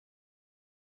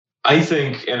I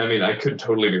think, and I mean, I could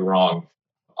totally be wrong.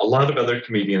 A lot of other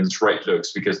comedians write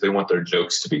jokes because they want their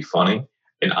jokes to be funny,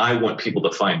 and I want people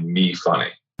to find me funny.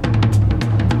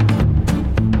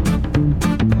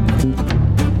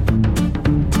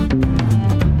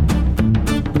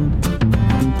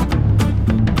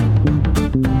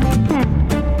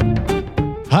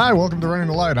 Hi, welcome to Running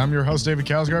the Light. I'm your host, David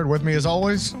Kalsgaard. With me, as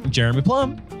always, Jeremy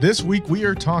Plum. This week, we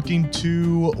are talking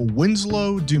to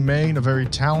Winslow Dumaine, a very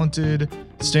talented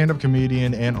stand-up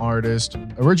comedian and artist,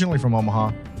 originally from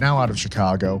Omaha, now out of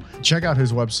Chicago. Check out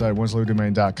his website,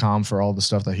 winslowdumaine.com, for all the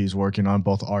stuff that he's working on,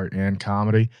 both art and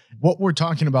comedy. What we're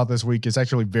talking about this week is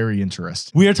actually very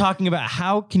interesting. We are talking about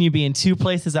How Can You Be in Two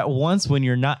Places at Once When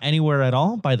You're Not Anywhere at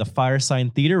All by the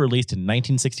Firesign Theater, released in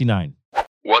 1969.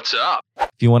 What's up?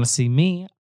 If you want to see me,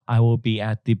 I will be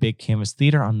at the Big Canvas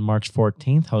Theater on March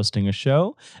 14th hosting a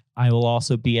show. I will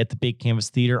also be at the Big Canvas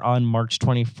Theater on March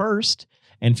 21st.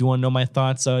 And if you want to know my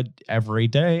thoughts every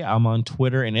day, I'm on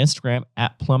Twitter and Instagram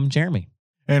at PlumJeremy.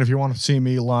 And if you want to see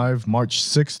me live, March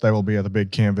 6th, I will be at the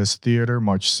Big Canvas Theater.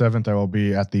 March 7th, I will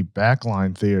be at the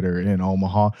Backline Theater in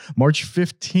Omaha. March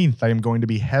 15th, I am going to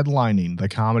be headlining the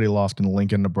Comedy Loft in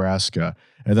Lincoln, Nebraska.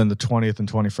 And then the 20th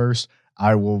and 21st,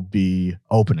 I will be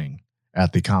opening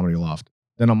at the Comedy Loft.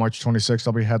 Then on March 26th,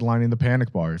 I'll be headlining the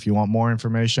Panic Bar. If you want more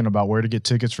information about where to get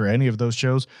tickets for any of those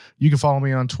shows, you can follow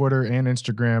me on Twitter and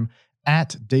Instagram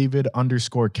at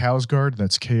David_Kalsgaard.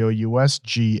 That's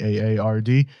Kousgaard.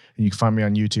 And you can find me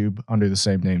on YouTube under the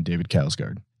same name, David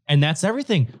Kalsgaard. And that's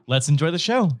everything. Let's enjoy the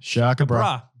show. Shaka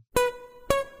bra.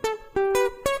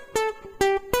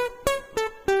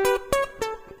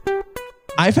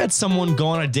 I've had someone go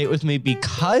on a date with me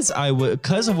because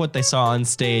of what they saw on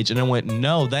stage, and I went,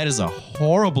 no, that is a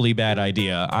horribly bad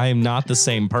idea. I am not the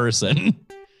same person.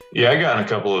 Yeah, I got a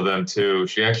couple of them too.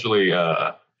 She actually,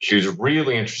 she was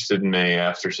really interested in me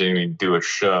after seeing me do a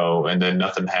show, and then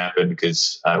nothing happened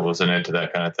because I wasn't into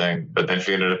that kind of thing. But then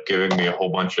she ended up giving me a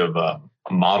whole bunch of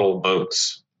model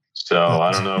boats. So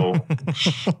I don't know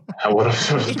what I'm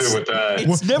supposed to do with that.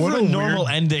 It's never a normal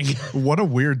ending. What a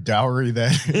weird dowry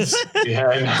that is. Yeah,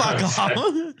 I know. Fuck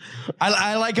off.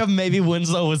 I like how maybe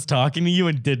Winslow was talking to you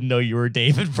and didn't know you were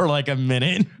David for like a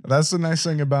minute. That's the nice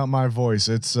thing about my voice.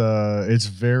 It's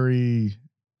very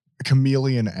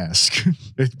chameleon-esque.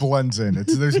 It blends in.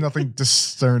 There's nothing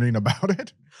discerning about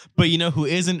it. But you know who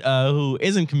isn't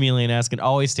chameleon-esque and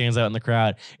always stands out in the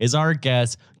crowd is our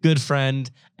guest, good friend,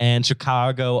 and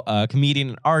Chicago comedian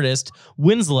and artist,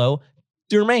 Winslow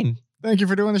Dumaine. Thank you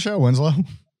for doing the show, Winslow.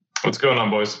 What's going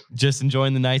on, boys? Just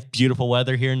enjoying the nice, beautiful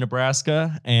weather here in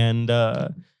Nebraska, and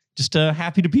just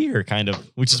happy to be here, kind of,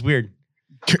 which is weird.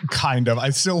 Kind of. I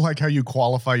still like how you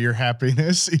qualify your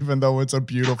happiness, even though it's a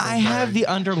beautiful I day. have the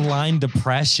underlying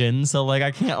depression, so like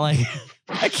I can't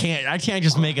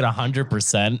just make it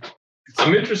 100%.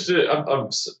 I'm interested.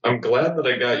 I'm glad that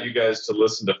I got you guys to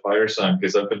listen to Firesign,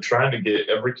 because I've been trying to get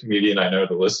every comedian I know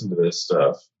to listen to this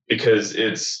stuff, because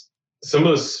it's some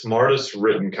of the smartest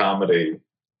written comedy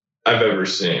I've ever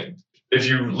seen. If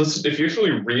you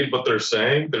actually read what they're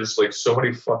saying, there's like so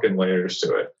many fucking layers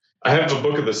to it. I have a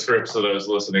book of the scripts that I was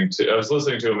listening to. I was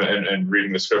listening to them and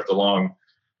reading the script along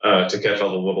to catch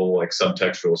all the little like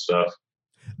subtextual stuff.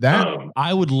 That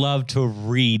I would love to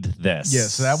read this.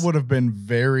 Yes, that would have been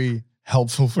very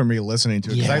helpful for me listening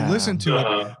to it, because I listened to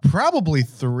it probably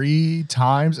 3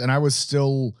 times and I was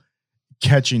still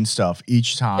catching stuff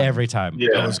each time. Every time.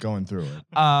 I was going through it.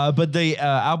 But the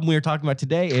album we are talking about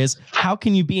today is How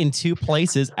Can You Be in Two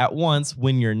Places at Once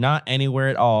When You're Not Anywhere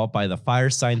at All by the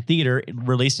Firesign Theater,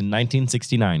 released in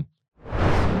 1969.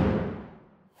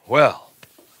 Well,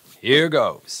 here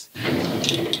goes.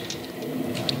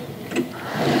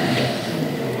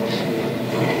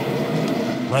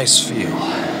 Nice feel.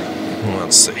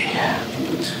 Let's see.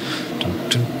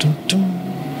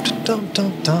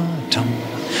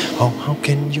 Oh, how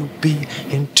can you be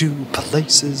in two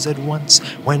places at once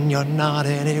when you're not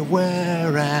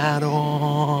anywhere at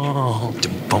all?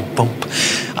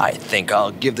 I think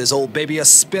I'll give this old baby a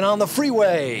spin on the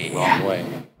freeway. Wrong way.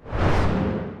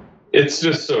 It's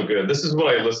just so good. This is what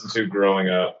I listened to growing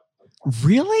up.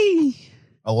 Really?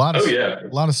 A lot of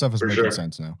stuff is making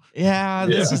sense now. Yeah,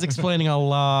 this is explaining a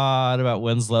lot about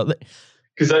Winslow.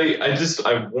 Because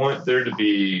I want there to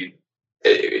be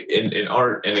in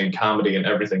art and in comedy and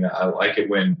everything. I like it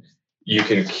when you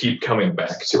can keep coming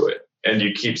back to it and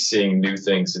you keep seeing new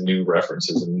things and new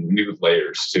references and new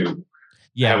layers to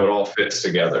how it all fits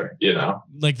together, you know?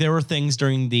 Like there were things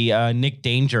during the Nick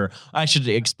Danger. I should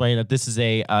explain that this is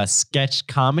a sketch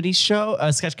comedy show,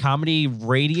 a sketch comedy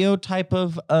radio type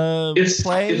of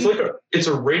play. It's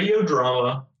a radio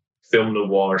drama film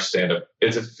noir stand-up.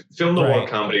 It's a film noir Right.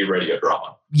 comedy radio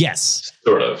drama, Yes.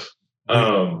 sort of.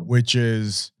 Which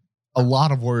is a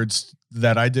lot of words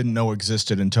that I didn't know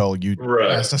existed until you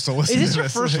Right. asked us to listen Is this to your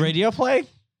first radio play?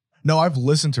 No, I've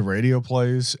listened to radio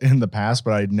plays in the past,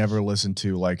 but I'd never listened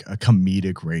to like a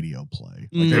comedic radio play.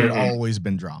 Like there had always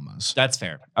been dramas. That's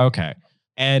fair. Okay.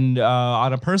 And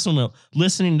on a personal note,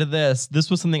 listening to this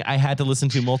was something I had to listen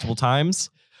to multiple times.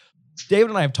 David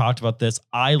and I have talked about this.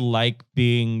 I like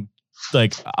being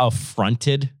like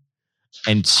affronted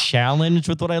and challenged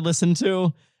with what I listen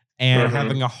to and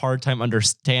having a hard time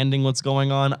understanding what's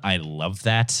going on. I love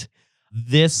that.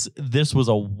 This was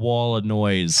a wall of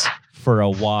noise for a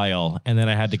while, and then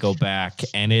I had to go back,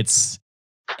 and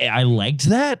I liked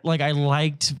that. Like I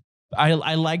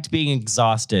liked being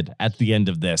exhausted at the end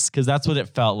of this, because that's what it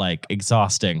felt like,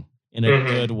 exhausting in a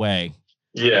good way.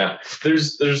 Yeah.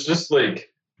 There's just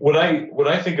like what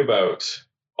I think about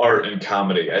art and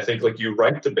comedy. I think like you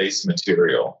write the base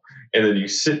material and then you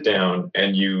sit down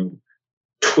and you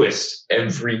twist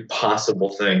every possible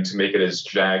thing to make it as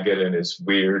jagged and as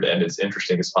weird and as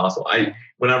interesting as possible.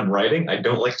 When I'm writing, I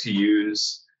don't like to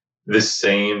use the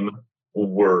same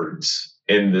words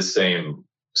in the same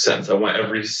sentence. I want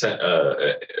every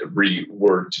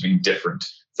word to be different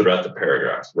throughout the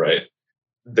paragraph, right?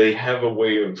 They have a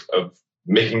way of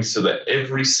making so that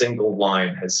every single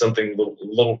line has something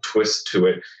little twist to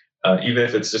it, even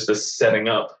if it's just a setting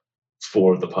up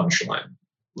for the punchline.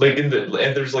 Like and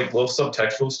there's like little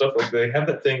subtextual stuff. Like they have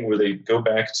that thing where they go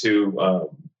back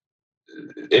to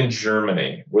in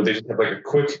Germany, where they just have like a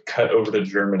quick cut over to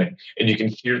Germany, and you can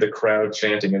hear the crowd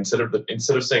chanting. Instead of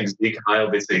saying Sieg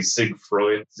Heil, they say Sieg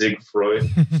Freud.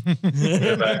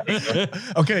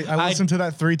 Okay, I listened to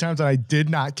that 3 times and I did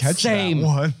not catch that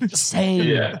one. Same.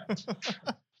 Yeah.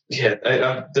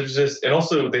 Yeah, there's just, and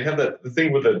also they have the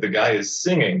thing where the guy is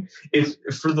singing. If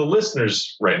for the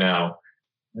listeners right now,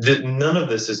 none of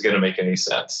this is going to make any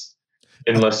sense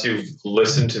unless you've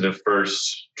listened to the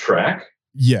first track.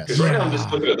 Yes. Because right now I'm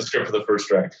just looking at the script for the first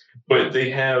track, but they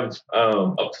have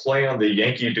a play on the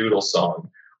Yankee Doodle song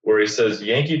where he says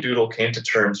Yankee Doodle came to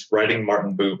terms writing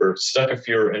Martin Buber, stuck a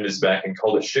Fuhrer in his back and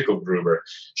called it Schicklgruber.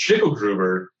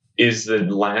 Schicklgruber is the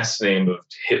last name of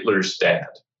Hitler's dad.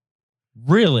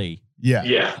 Really? Yeah.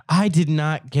 Yeah. I did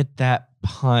not get that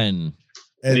pun.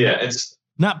 And it's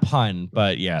not pun,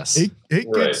 but yes.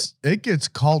 It gets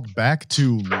called back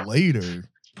to later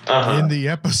in the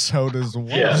episode as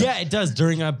well. Yeah, it does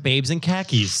during Babes in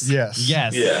Khakis. Yes.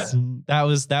 Yeah.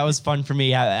 That was fun for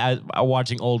me. I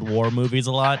watching old war movies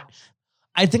a lot.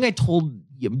 I think I told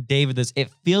David this. It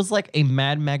feels like a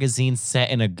Mad Magazine set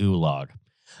in a gulag.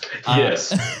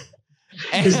 Yes.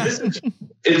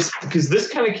 Because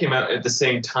this kind of came out at the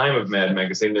same time of Mad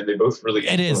Magazine, that they both really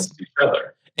influenced each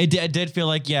other. It did feel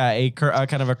like, a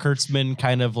kind of a Kurtzman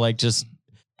kind of like just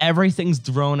everything's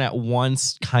thrown at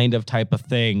once kind of type of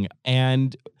thing.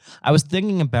 And I was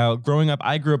thinking about growing up.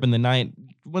 I grew up in the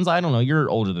I don't know. You're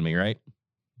older than me, right?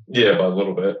 Yeah, by a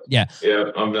little bit. Yeah.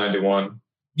 Yeah, I'm 91.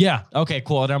 Yeah. Okay,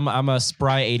 cool. And I'm a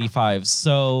spry 85.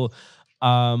 So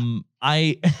oh,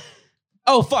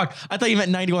 fuck. I thought you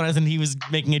meant 91 as in he was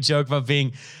making a joke about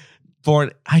being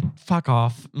born. Fuck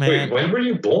off, man. Wait, when were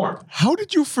you born? How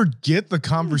did you forget the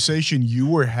conversation you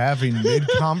were having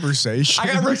mid-conversation?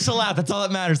 I got Rich to laugh. That's all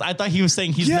that matters. I thought he was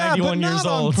saying he's 91 years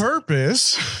old. On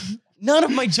purpose. None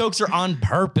of my jokes are on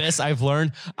purpose. I've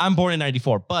learned. I'm born in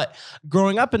 94, but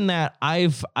growing up in that,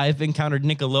 I've encountered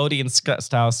Nickelodeon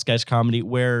style sketch comedy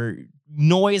where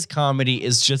noise comedy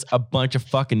is just a bunch of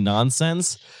fucking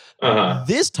nonsense.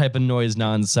 This type of noise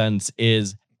nonsense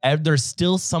is there's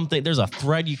still something. There's a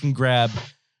thread you can grab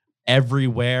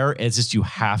everywhere. It's just you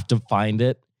have to find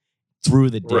it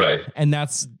through the day, right. And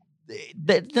that's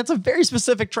a very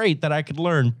specific trait that I could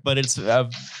learn, but it's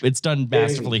done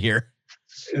masterfully here.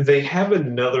 They have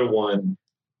another one.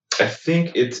 I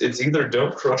think it's either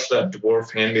Don't Crush That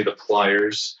Dwarf, Hand Me the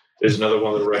Pliers. There's another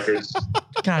one of the records.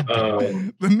 God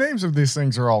damn the names of these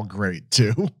things are all great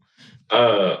too.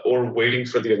 Or Waiting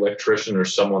for the Electrician or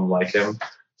Someone Like Him.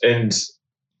 And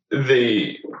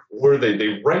they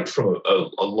write from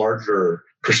a larger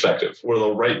perspective, where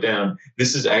they'll write down,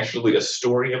 this is actually a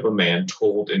story of a man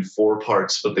told in 4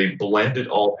 parts, but they blend it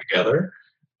all together.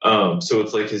 So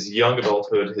it's like his young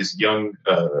adulthood, his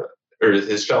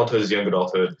childhood, his young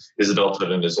adulthood, his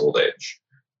adulthood, and his old age.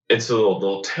 And so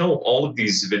they'll tell all of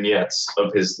these vignettes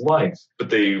of his life, but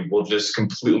they will just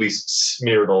completely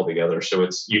smear it all together. So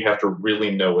you have to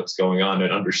really know what's going on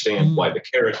and understand why the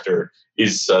character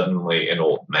is suddenly an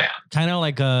old man. Kind of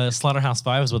like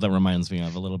Slaughterhouse-Five is what that reminds me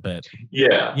of a little bit.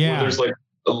 Yeah. Yeah. There's like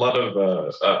a lot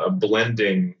of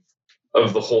blending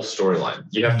of the whole storyline.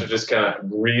 You have to just kind of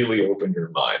really open your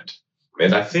mind.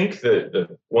 And I think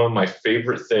that one of my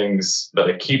favorite things that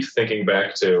I keep thinking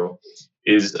back to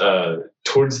is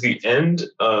towards the end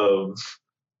of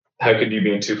How Could You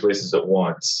Be in Two Places at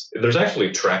Once? There's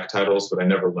actually track titles, but I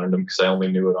never learned them because I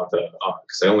only knew it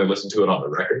because I only listened to it on the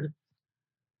record.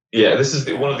 Yeah, this is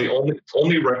one of the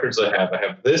only records I have. I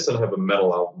have this and I have a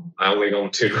metal album. I only own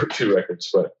two records,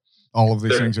 but all of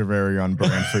these things are very on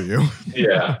brand for you.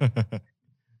 Yeah.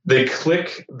 They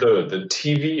click the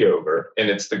TV over,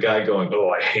 and it's the guy going, "Oh,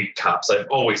 I hate cops. I've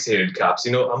always hated cops.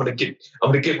 You know, I'm gonna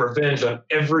get revenge on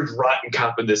every rotten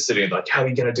cop in this city." And like, "How are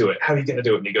you gonna do it? How are you gonna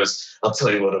do it?" And he goes, "I'll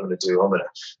tell you what I'm gonna do. I'm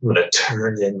gonna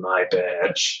turn in my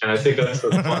badge." And I think that's the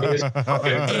funniest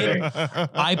fucking thing.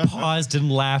 I paused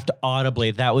and laughed audibly.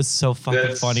 That was so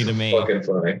fucking funny to me. Fucking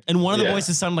funny. And one of the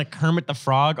voices sounded like Kermit the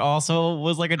Frog. Also,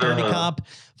 was like a dirty cop.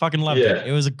 Fucking loved it.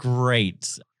 It was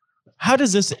great. How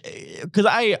does this, because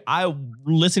I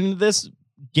listening to this,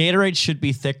 Gatorade should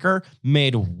be thicker,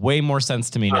 made way more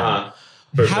sense to me now.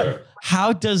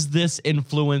 How does this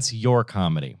influence your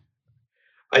comedy?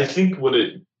 I think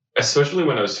especially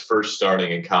when I was first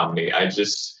starting in comedy,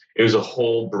 it was a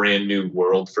whole brand new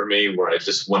world for me where I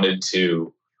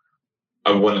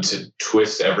wanted to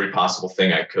twist every possible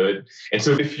thing I could. And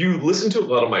so if you listen to a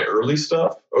lot of my early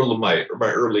stuff or my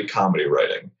early comedy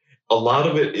writing, a lot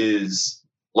of it is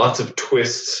lots of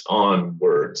twists on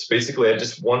words. Basically, I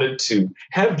just wanted to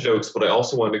have jokes, but I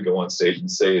also wanted to go on stage and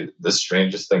say the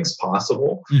strangest things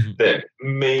possible that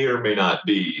may or may not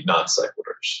be non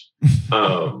sequiturs.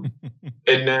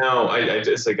 And now I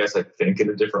guess I think in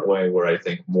a different way where I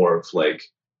think more of like,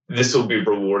 this will be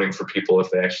rewarding for people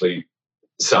if they actually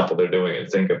stop what they're doing and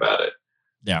think about it.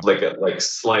 Yeah. Like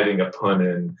sliding a pun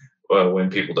in when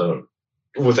people don't,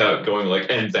 without going like,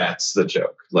 and that's the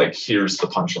joke. Like, here's the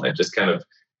punchline. Just kind of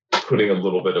putting a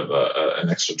little bit of an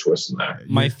extra twist in there.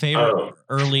 My favorite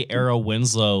early era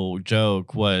Winslow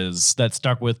joke that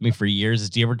stuck with me for years is,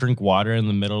 do you ever drink water in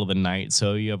the middle of the night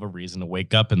so you have a reason to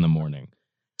wake up in the morning?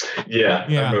 Yeah.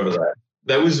 I remember that.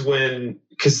 That was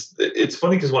because it's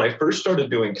funny because when I first started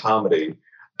doing comedy,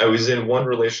 I was in one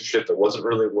relationship that wasn't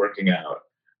really working out.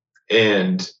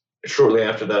 And shortly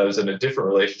after that, I was in a different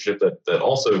relationship that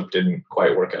also didn't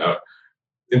quite work out.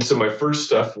 And so my first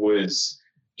stuff was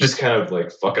just kind of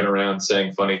like fucking around,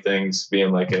 saying funny things,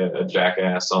 being like a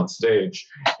jackass on stage.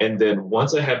 And then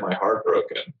once I had my heart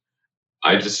broken,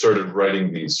 I just started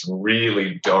writing these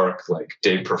really dark, like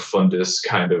de profundis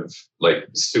kind of like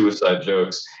suicide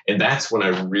jokes. And that's when I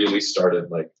really started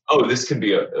like, oh, this can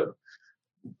be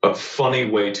a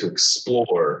funny way to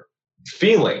explore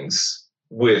feelings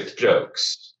with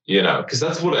jokes. You know, because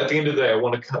that's what, at the end of the day, I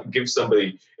want to give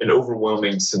somebody an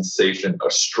overwhelming sensation, a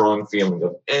strong feeling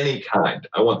of any kind.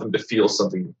 I want them to feel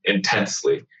something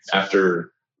intensely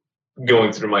after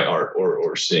going through my art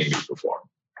or seeing me perform.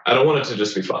 I don't want it to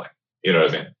just be funny. You know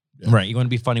what I mean? Right. You want to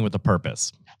be funny with a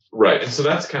purpose. Right. And so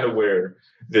that's kind of where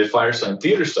the Firesign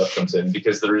Theater stuff comes in,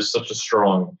 because there is such a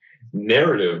strong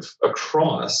narrative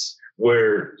across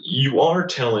where you are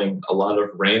telling a lot of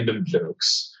random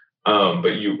jokes.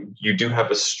 But you do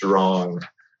have a strong,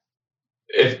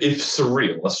 if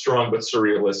surreal, a strong but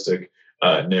surrealistic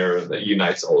narrative that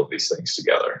unites all of these things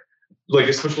together. Like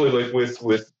especially like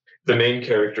with the main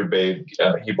character, Babe,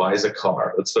 he buys a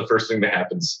car. That's the first thing that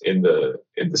happens in the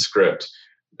script,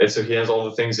 and so he has all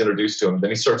the things introduced to him. Then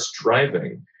he starts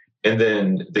driving, and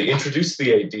then they introduce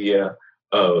the idea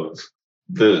of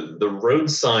the road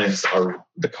signs are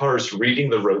the cars reading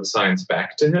the road signs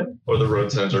back to him, or the road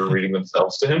signs are reading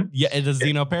themselves to him. Yeah, it's a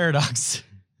Zeno paradox.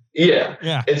 Yeah.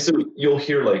 Yeah. And so you'll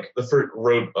hear like the first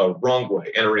road, wrong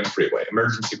way, entering freeway,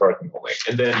 emergency parking only.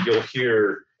 And then you'll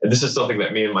hear, and this is something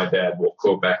that me and my dad will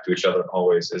quote back to each other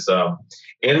always, is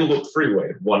Antelope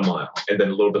Freeway, 1 mile. And then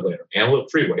a little bit later,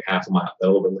 Antelope Freeway, half a mile. Then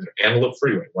a little bit later, Antelope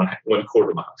Freeway, one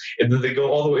quarter mile. And then they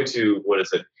go all the way to, what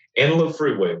is it? Antelope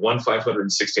Freeway,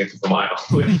 1/516th of a mile.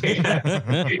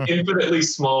 Infinitely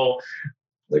small,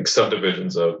 like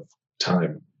subdivisions of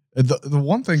time. The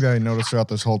one thing that I noticed throughout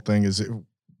this whole thing is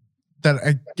that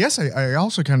I guess I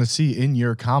also kind of see in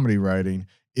your comedy writing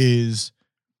is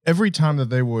every time that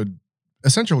they would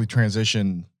essentially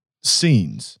transition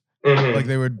scenes, like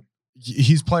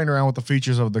he's playing around with the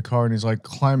features of the car and he's like,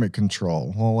 climate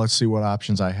control. Well, let's see what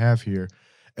options I have here.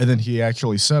 And then he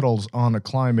actually settles on a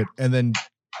climate, and then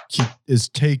he is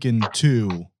taken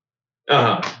to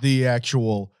the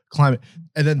actual climate.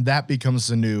 And then that becomes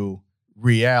the new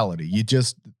reality.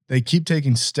 They keep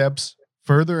taking steps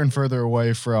further and further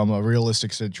away from a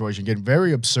realistic situation, getting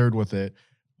very absurd with it,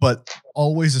 but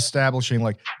always establishing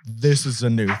like, this is a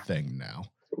new thing now.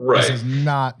 Right. This is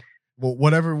not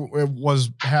whatever was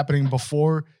happening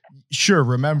before, sure,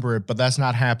 remember it, but that's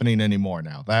not happening anymore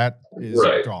now. That is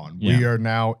gone. Yeah. We are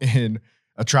now in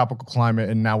a tropical climate,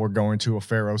 and now we're going to a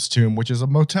pharaoh's tomb, which is a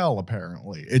motel,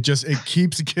 apparently. It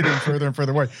keeps getting further and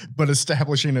further away, but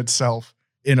establishing itself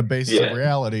in a basis of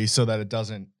reality so that it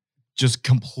doesn't just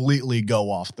completely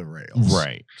go off the rails.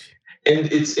 Right.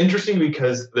 And it's interesting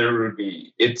because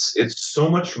it's so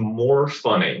much more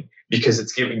funny because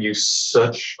it's giving you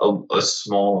such a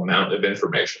small amount of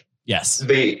information. Yes.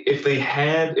 If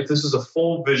this was a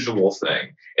full visual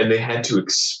thing and they had to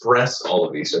express all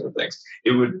of these different things,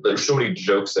 there's so many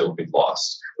jokes that would be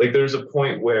lost. Like there's a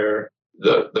point where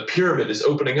the pyramid is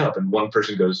opening up and one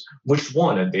person goes, "Which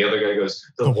one?" And the other guy goes,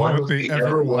 the one with the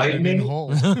ever widening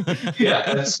hole.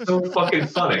 Yeah, that's so fucking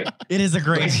funny. It is a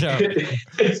great show.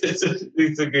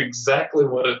 It's exactly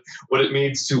what it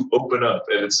means to open up,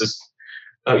 and it's just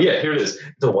here it is,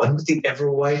 the one with the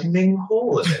ever widening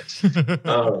hole in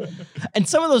it. And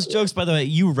some of those jokes, by the way,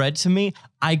 you read to me,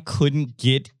 I couldn't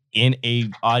get in a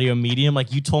audio medium.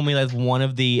 Like you told me that one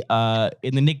of the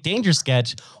in the Nick Danger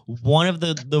sketch, one of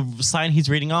the sign he's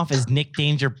reading off is Nick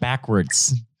Danger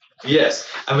backwards. Yes,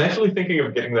 I'm actually thinking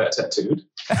of getting that tattooed.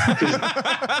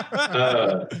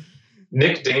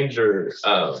 Nick Danger,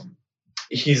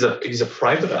 he's a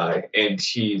private eye, and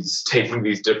he's taking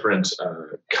these different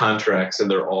contracts,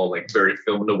 and they're all like very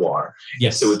film noir.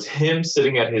 Yes. And so it's him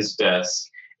sitting at his desk,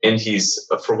 and he's,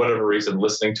 for whatever reason,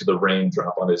 listening to the rain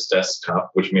drop on his desktop,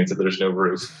 which means that there's no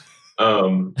roof.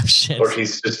 Or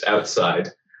he's just outside.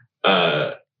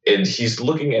 And he's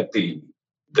looking at the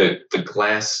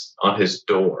glass on his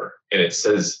door, and it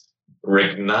says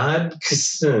Rignad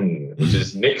Kissin, which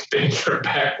is Nick Danger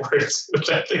backwards,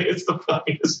 which I think is the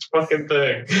funniest fucking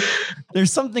thing.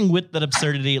 There's something with that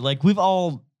absurdity. Like I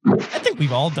think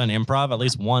we've all done improv at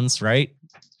least once, right?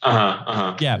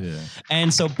 Yeah.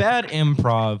 And so bad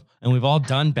improv, and we've all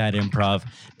done bad improv,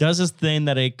 does this thing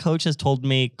that a coach has told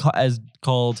me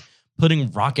called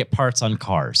putting rocket parts on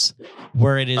cars,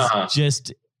 where it is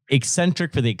just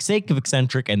eccentric for the sake of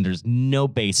eccentric, and there's no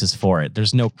basis for it.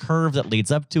 There's no curve that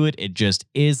leads up to it. It just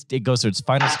is. It goes through its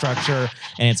final structure,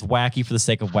 and it's wacky for the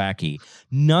sake of wacky.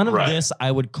 None of this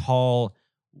I would call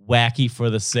wacky for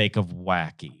the sake of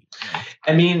wacky.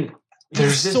 I mean,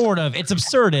 it's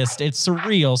absurdist, it's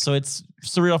surreal, so it's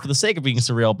surreal for the sake of being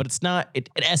surreal, but it's not. It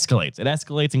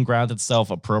escalates and grounds itself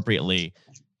appropriately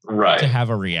to have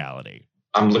a reality.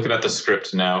 I'm looking at the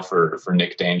script now for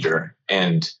Nick Danger,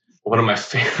 and one of my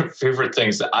favorite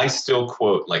things that I still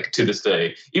quote, like, to this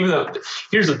day, even though,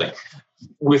 here's the thing,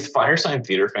 with Fire Sign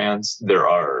Theater fans, there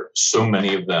are so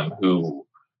many of them who,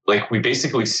 like, we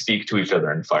basically speak to each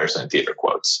other in Fire Sign Theater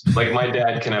quotes. Like, my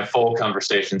dad can have full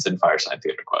conversations in Fire Sign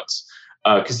Theater quotes.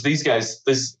 Because these guys,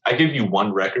 I give you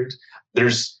one record,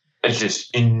 there's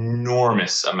just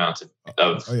enormous amounts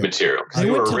of material.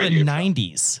 They went to the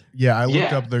 90s. Yeah, I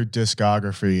looked up their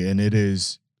discography, and it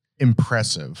is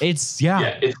impressive. It's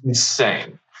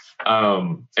insane.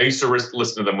 I used to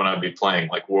listen to them when I'd be playing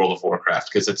like World of Warcraft,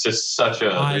 because it's just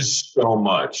there's so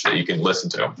much that you can listen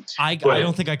to. I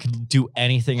don't think I could do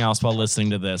anything else while listening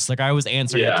to this. Like, I was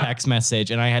answering a text message,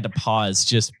 and I had to pause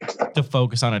just to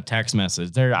focus on a text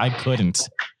message. I couldn't.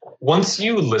 Once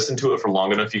you listen to it for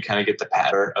long enough, you kind of get the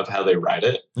pattern of how they write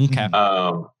it. Okay.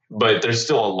 But there's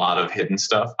still a lot of hidden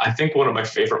stuff. I think one of my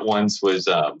favorite ones was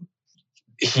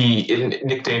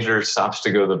Nick Danger stops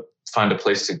to find a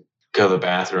place to go to the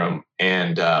bathroom,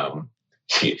 and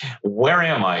where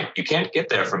am I? You can't get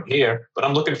there from here, but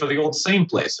I'm looking for the old same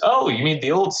place. Oh, you mean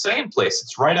the old same place?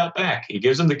 It's right out back. He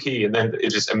gives him the key, and then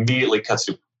it just immediately cuts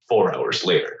to 4 hours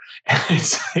later. And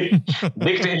it's like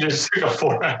Nick Danger took a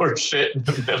 4-hour shit in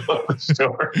the middle of the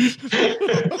store.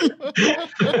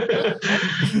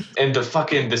 And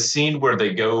the scene where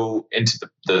they go into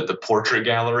the portrait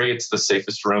gallery, it's the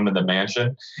safest room in the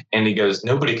mansion, and he goes,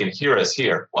 "Nobody can hear us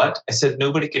here." What? I said,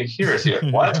 "Nobody can hear us here."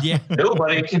 What? Yeah.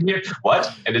 Nobody can hear.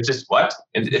 What? And it just, what?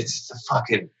 And it's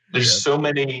there's so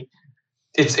many.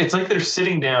 It's like they're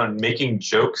sitting down making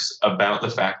jokes about the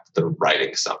fact that they're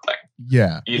writing something.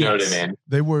 Yeah. You know what I mean?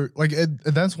 They were like,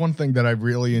 that's one thing that I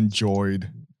really enjoyed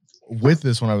with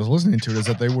this when I was listening to it, is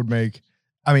that they would make,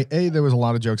 I mean, there was a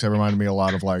lot of jokes that reminded me a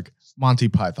lot of like Monty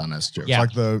Python-esque jokes. Yeah.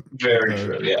 Like very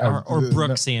true. Yeah. Or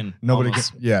Brooksian.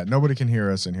 Nobody can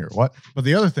hear us in here. What? But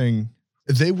the other thing,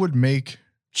 they would make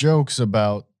jokes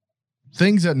about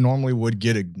things that normally would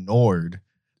get ignored.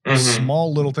 Mm-hmm.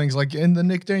 Small little things, like in the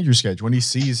Nick Danger sketch when he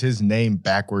sees his name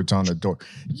backwards on a door.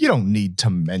 You don't need to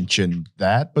mention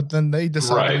that, but then they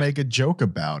decide to make a joke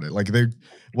about it. Like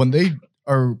when they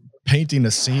are painting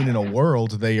a scene in a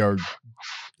world, they are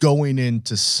going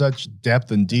into such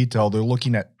depth and detail. They're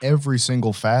looking at every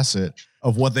single facet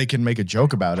of what they can make a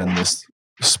joke about in this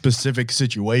specific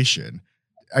situation.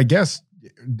 I guess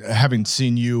having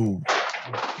seen you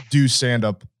do stand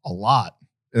up a lot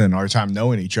in our time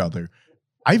knowing each other,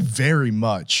 I very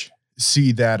much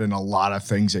see that in a lot of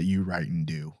things that you write and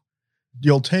do.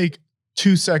 You'll take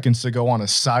 2 seconds to go on a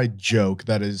side joke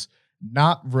that is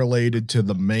not related to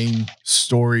the main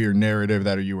story or narrative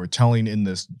that you were telling in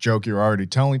this joke you're already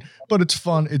telling, but it's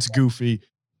fun, it's goofy,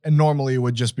 and normally it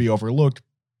would just be overlooked,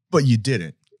 but you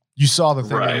didn't. You saw the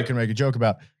thing that you can make a joke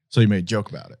about, so you made a joke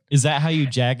about it. Is that how you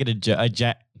jagged a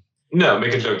joke? No,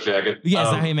 make a joke jagged. Yeah,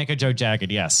 is that how you make a joke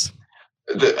jagged? Yes.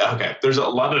 Okay, there's a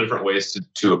lot of different ways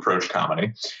to approach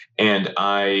comedy, and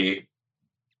I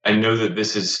know that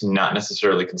this is not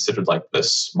necessarily considered like the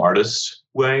smartest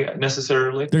way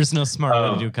necessarily. There's no smart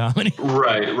way to do comedy.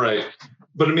 Right.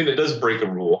 But I mean, it does break a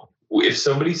rule. If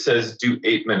somebody says do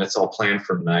 8 minutes, I'll plan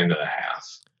for 9.5.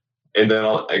 And then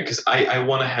because I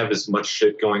want to have as much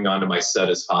shit going on in my set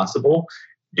as possible,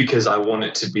 because I want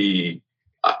it to be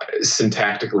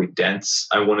syntactically dense.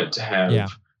 I want it to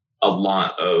have a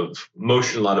lot of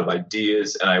motion, a lot of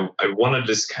ideas. And I want to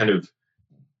just kind of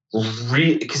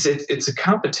because it's a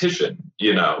competition,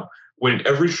 when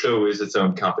every show is its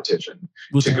own competition,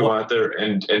 to go out there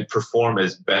and perform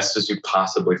as best as you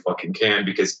possibly fucking can,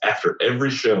 because after every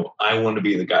show, I want to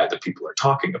be the guy that people are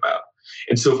talking about.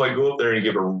 And so if I go up there and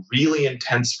give a really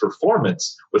intense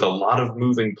performance with a lot of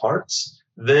moving parts,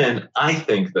 then I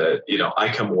think that, I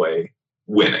come away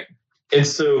winning. And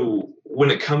so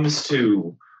when it comes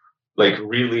to like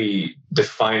really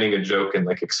defining a joke and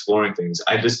like exploring things,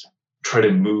 I just try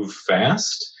to move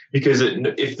fast, because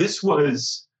if this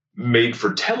was made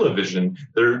for television,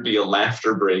 there would be a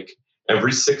laughter break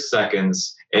every 6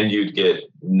 seconds and you'd get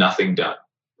nothing done,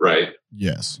 right?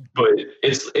 Yes. But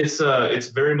it's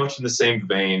very much in the same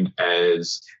vein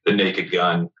as The Naked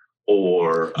Gun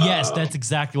or yes, that's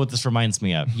exactly what this reminds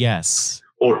me of. Yes.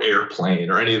 Or Airplane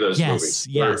or any of those movies.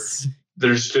 Yes.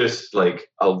 There's just like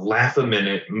a laugh a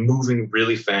minute, moving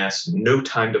really fast, no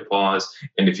time to pause,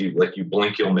 and if you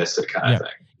blink, you'll miss it kind of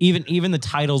thing. Even the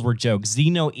titles were jokes.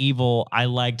 Xeno Evil, I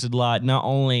liked it a lot. Not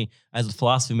only as a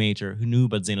philosophy major who knew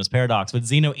about Xeno's paradox, but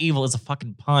Xeno Evil is a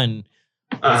fucking pun.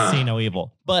 Xeno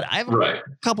Evil. But I have a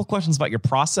couple questions about your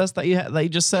process that you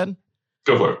just said.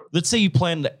 Go for it. Let's say you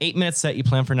planned the 8 minute set, you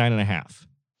plan for 9.5.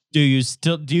 Do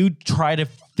you try to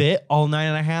fit all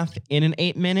 9.5 in an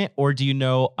 8 minute, or do you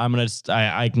know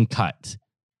I can cut?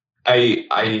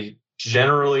 I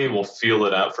generally will feel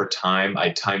it out for time.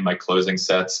 I time my closing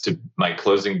bits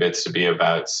to be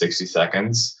about 60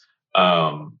 seconds.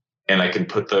 And I can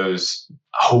put those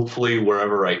hopefully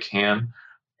wherever I can.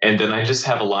 And then I just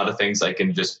have a lot of things I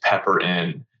can just pepper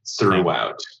in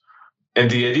throughout. And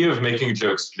the idea of making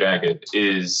jokes jagged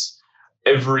is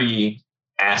every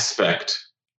aspect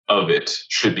of it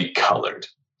should be colored.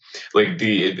 Like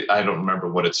I don't remember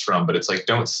what it's from, but it's like,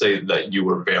 don't say that you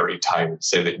were very tired.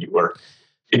 Say that you were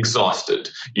exhausted.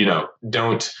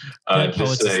 Don't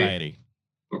just say. Society.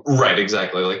 Right,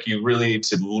 exactly. Like you really need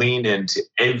to lean into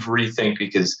everything,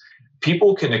 because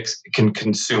people can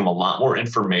consume a lot more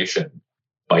information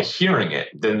by hearing it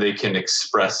than they can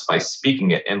express by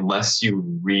speaking it, unless you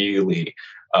really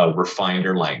refine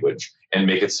your language and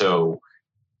make it so.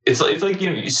 It's like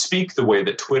you speak the way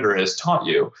that Twitter has taught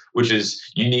you, which is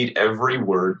you need every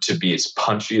word to be as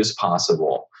punchy as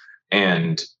possible.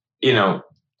 And,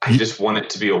 I just want it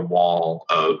to be a wall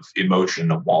of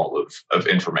emotion, a wall of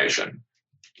information,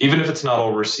 even if it's not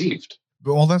all received.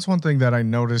 Well, that's one thing that I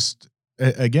noticed,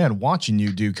 again, watching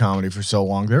you do comedy for so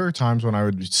long. There are times when I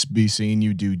would be seeing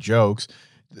you do jokes.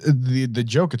 The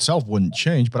joke itself wouldn't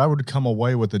change, but I would come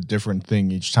away with a different thing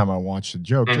each time I watched the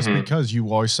joke, just because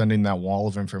you are sending that wall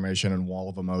of information and wall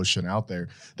of emotion out there,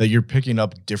 that you're picking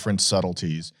up different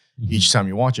subtleties each time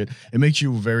you watch it. It makes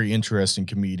you a very interesting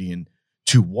comedian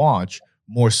to watch,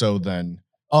 more so than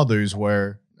others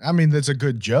where, I mean, that's a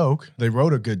good joke. They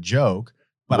wrote a good joke,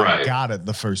 but I got it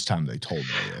the first time they told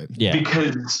me it. Yeah.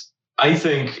 Because I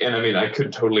think, and I mean, I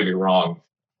could totally be wrong,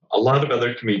 a lot of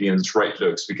other comedians write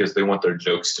jokes because they want their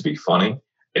jokes to be funny,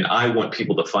 and I want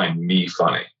people to find me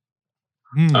funny.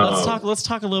 Let's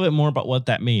talk a little bit more about what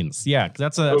that means. Yeah,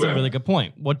 that's a really good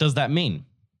point. What does that mean?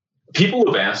 People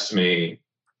have asked me,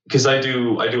 because I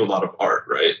do a lot of art,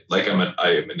 right? Like I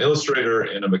am an illustrator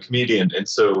and I'm a comedian, and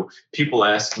so people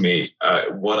ask me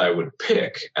what I would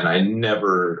pick, and I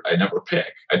never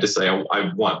pick. I just say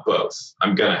I want both.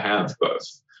 I'm gonna have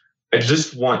both. I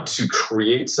just want to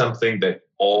create something that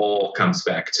all comes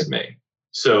back to me.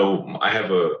 So I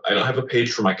don't have a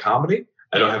page for my comedy.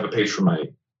 I don't have a page for my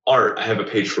art, I have a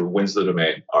page for Winslow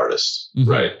Domain artists,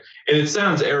 right? And it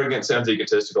sounds arrogant, sounds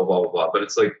egotistical, blah, blah, blah. But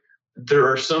it's like, there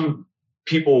are some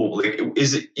people, like,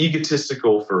 is it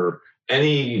egotistical for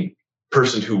any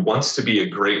person who wants to be a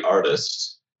great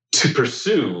artist to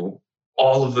pursue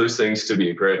all of those things to be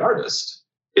a great artist?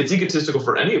 It's egotistical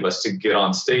for any of us to get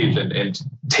on stage and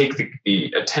take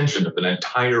the attention of an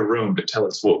entire room to tell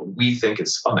us what we think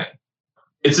is funny.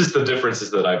 It's just the difference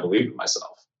is that I believe in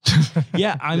myself.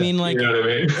 Yeah, I mean, like, you know what I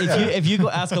mean? if you go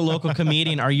ask a local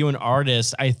comedian, are you an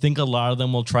artist? I think a lot of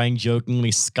them will try and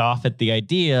jokingly scoff at the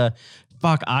idea.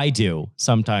 Fuck, I do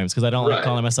sometimes because I don't like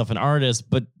calling myself an artist.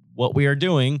 But what we are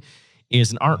doing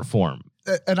is an art form.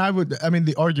 And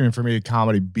the argument for me,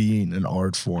 comedy being an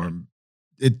art form,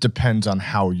 it depends on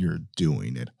how you're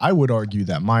doing it. I would argue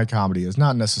that my comedy is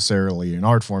not necessarily an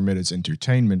art form. It is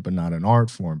entertainment, but not an art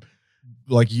form.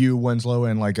 Like you, Winslow,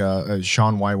 and like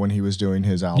Sean White when he was doing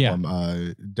his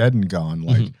album Dead and Gone.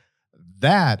 Like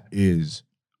that is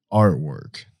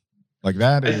artwork. Like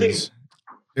that is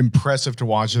impressive to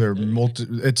watch.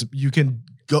 You can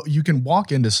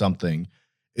walk into something,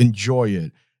 enjoy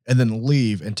it, and then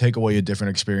leave and take away a different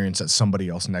experience that somebody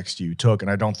else next to you took. And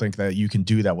I don't think that you can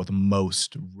do that with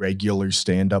most regular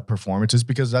stand-up performances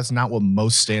because that's not what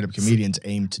most stand-up comedians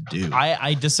aim to do.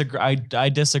 I disagree. I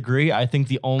disagree. I think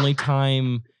the only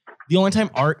time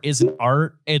art isn't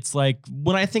art, it's like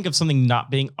when I think of something not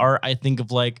being art, I think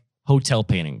of like hotel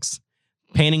paintings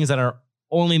that are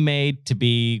only made to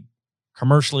be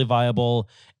commercially viable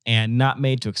and not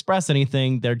made to express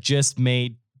anything. They're just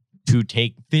made to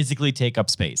physically take up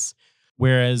space.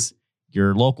 Whereas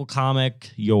your local comic,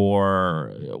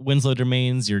 your Winslow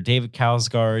Domains, your David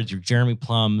Cowsgards, your Jeremy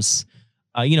Plums,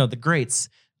 the greats.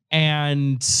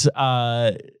 And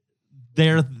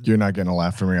you're not getting a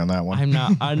laugh from me on that one. I'm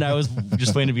not. I was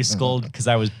just waiting to be scolded because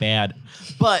I was bad.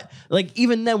 But like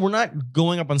even then, we're not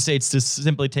going up on stage to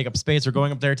simply take up space. We're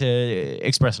going up there to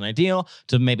express an ideal,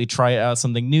 to maybe try out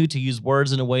something new, to use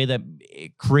words in a way that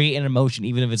create an emotion,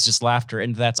 even if it's just laughter.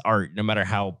 And that's art, no matter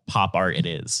how pop art it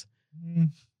is.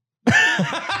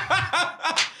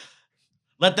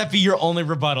 Let that be your only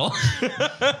rebuttal.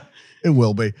 It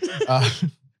will be.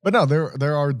 But no,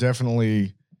 there are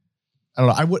definitely. I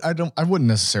don't know. I wouldn't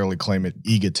necessarily claim it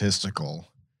egotistical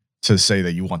to say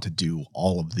that you want to do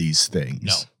all of these things.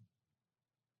 No.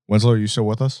 Winslow, are you still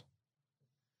with us?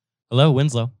 Hello,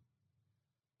 Winslow.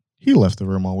 He left the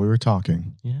room while we were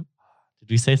talking. Yeah. Did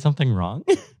we say something wrong?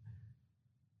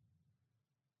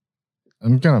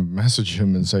 I'm gonna message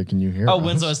him and say, "Can you hear?"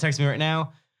 Winslow is texting me right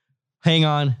now. Hang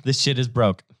on, this shit is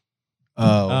broke.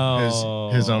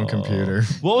 His own computer.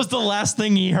 What was the last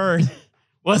thing he heard?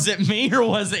 Was it me or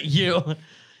was it you?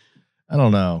 I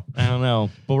don't know.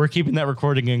 But we're keeping that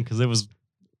recording in because it was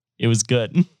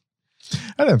good.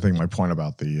 I didn't think my point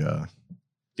about the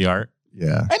art.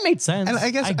 Yeah, it made sense. And I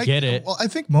guess I get it. Well, I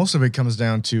think most of it comes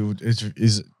down to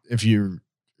is if you're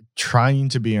trying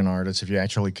to be an artist, if you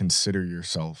actually consider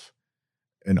yourself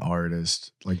an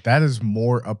artist, like that is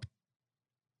more up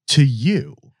to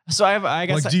you. So I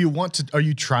guess, like, do you want to? Are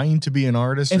you trying to be an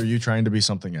artist, or are you trying to be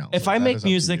something else? If I make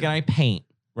music and I paint,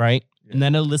 right, and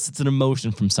then it elicits an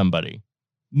emotion from somebody,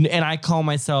 and I call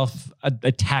myself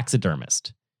a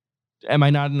taxidermist, am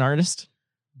I not an artist?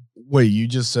 Wait, you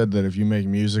just said that if you make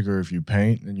music or if you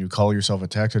paint and you call yourself a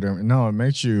taxidermist, no, it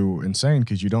makes you insane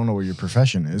because you don't know what your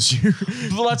profession is.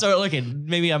 Well, let's look at.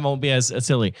 Maybe I won't be as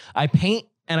silly. I paint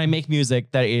and I make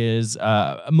music that is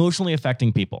emotionally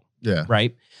affecting people. Yeah.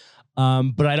 Right.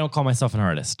 But I don't call myself an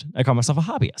artist. I call myself a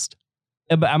hobbyist.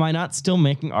 But am I not still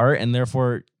making art and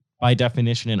therefore, by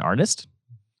definition, an artist?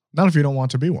 Not if you don't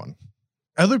want to be one.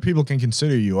 Other people can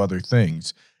consider you other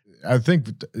things. I think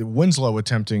Winslow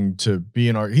attempting to be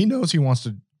an artist, he knows he wants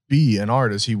to be an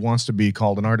artist. He wants to be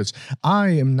called an artist. I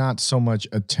am not so much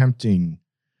attempting.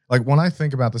 Like when I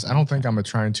think about this, I don't think I'm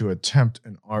trying to attempt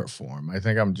an art form. I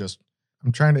think I'm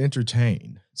trying to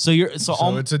entertain. So it's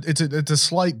a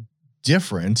slight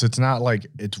difference. It's not like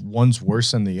it's one's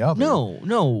worse than the other.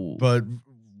 No. But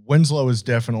Winslow is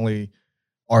definitely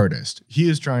artist. He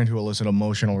is trying to elicit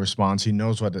emotional response. He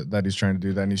knows that he's trying to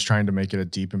do that, and he's trying to make it a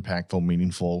deep, impactful,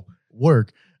 meaningful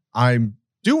work. I'm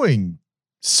doing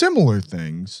similar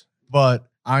things, but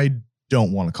I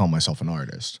don't want to call myself an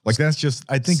artist. Like I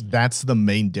think that's the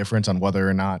main difference on whether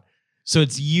or not. So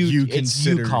it's you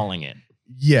calling it.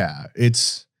 Yeah,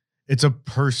 it's a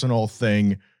personal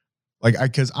thing. Like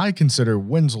because I consider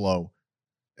Winslow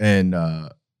and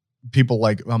people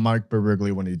like Mike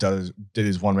Birbiglia when he did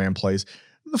his one-man plays,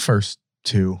 the first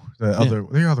two. The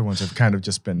other ones have kind of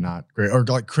just been not great. Or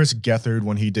like Chris Gethard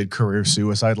when he did Career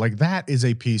Suicide. Like that is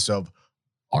a piece of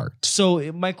art.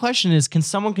 So my question is, can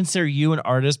someone consider you an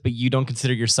artist, but you don't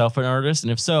consider yourself an artist?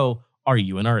 And if so, are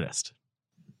you an artist?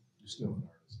 You're still an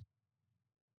artist.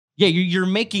 Yeah, you're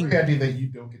making The idea that you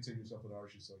don't consider yourself an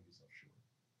artist, you're selling yourself short.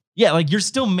 Yeah, like you're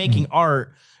still making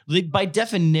art. Like by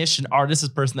definition, artist is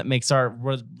a person that makes art,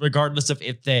 regardless of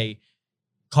if they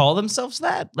call themselves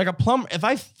that. Like a plumber, if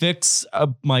I fix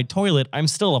my toilet, I'm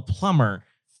still a plumber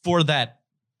for that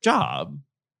job,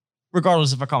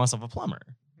 regardless if I call myself a plumber.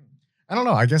 I don't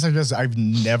know. I guess I've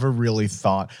never really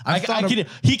thought.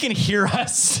 He can hear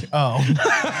us. Oh,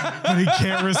 but he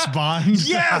can't respond.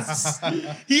 Yes,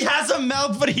 he has a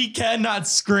mouth, but he cannot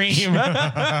scream.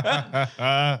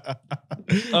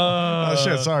 Oh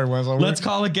shit! Sorry, Wesley. Let's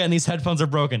call again. These headphones are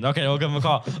broken. Okay, we'll give him a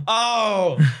call.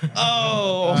 Oh!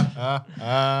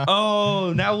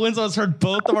 Now Winslow's heard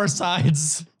both of our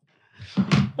sides.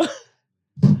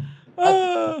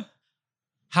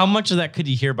 How much of that could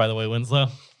you hear, by the way, Winslow?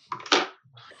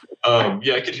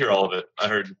 Yeah, I could hear all of it. I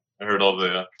heard all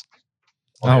the.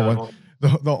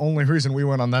 The only reason we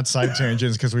went on that side tangent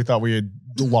is because we thought we had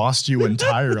lost you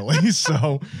entirely.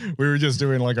 So we were just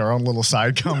doing like our own little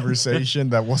side conversation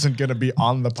that wasn't going to be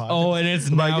on the podcast. Oh, and it's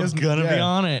now going to be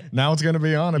on it. Now it's going to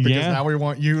be on it because now we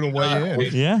want you to weigh in.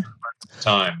 Yeah.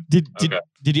 Time. Did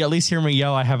you at least hear me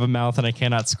yell, I have a mouth and I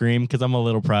cannot scream? Because I'm a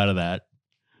little proud of that.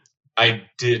 I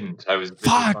didn't. I was busy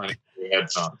finding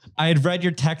headphones. I had read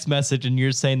your text message and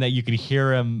you're saying that you can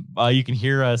hear him, you can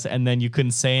hear us, and then you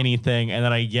couldn't say anything. And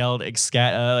then I yelled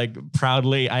like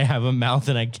proudly, I have a mouth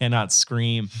and I cannot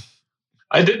scream.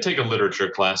 I did take a literature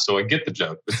class, so I get the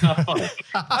joke. It's not funny.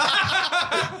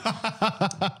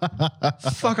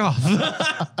 Fuck off.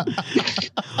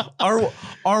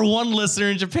 Our one listener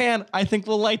in Japan, I think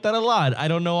will like that a lot. I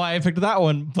don't know why I picked that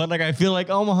one, but like I feel like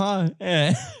Omaha,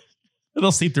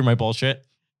 it'll see through my bullshit.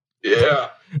 Yeah.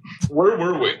 Where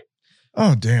were we?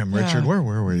 Oh damn, Richard, where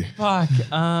were we? Fuck.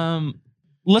 How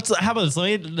about this?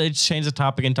 Let me change the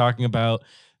topic and talking about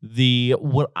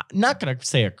what I'm not gonna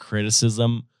say a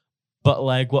criticism, but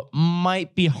like what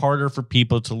might be harder for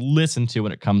people to listen to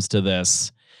when it comes to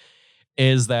this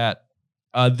is that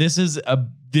this is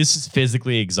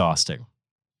physically exhausting,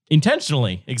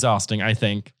 intentionally exhausting. I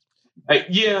think.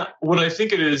 Yeah, what I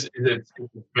think it is it's a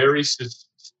very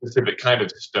specific kind of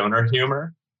stoner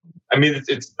humor. I mean,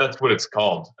 that's what it's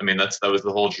called. I mean, that was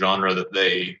the whole genre that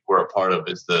they were a part of,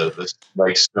 is the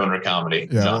like stoner comedy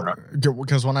genre.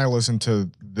 Because when I listened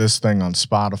to this thing on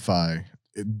Spotify,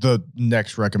 the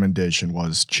next recommendation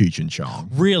was Cheech and Chong.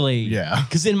 Really? Yeah.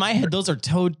 Because in my head, those are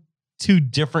two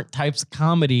different types of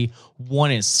comedy.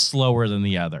 One is slower than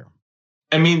the other.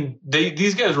 I mean,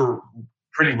 these guys were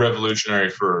pretty revolutionary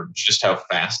for just how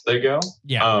fast they go.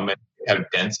 Yeah. And how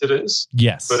dense it is.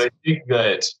 Yes. But I think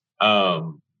that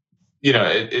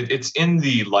it's in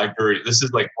the library. This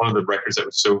is like one of the records that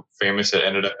was so famous it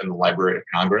ended up in the Library of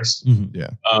Congress. Mm-hmm. Yeah.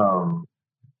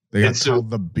 They got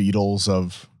called the Beatles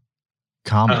of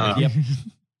comedy. Yep.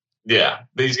 Yeah.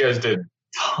 These guys did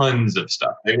tons of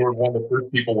stuff. They were one of the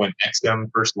first people when XM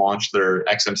first launched their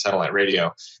XM satellite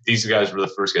radio. These guys were the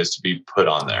first guys to be put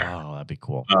on there. Oh, that'd be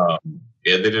cool.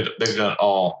 Yeah, they've done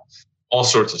all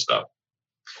sorts of stuff.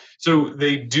 So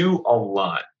they do a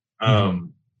lot.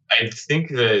 I think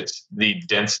that the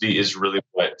density is really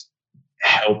what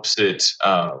helps it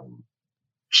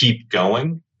keep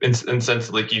going. In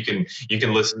sense, like you can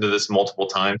listen to this multiple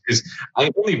times, because I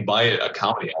only buy a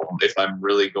comedy album if I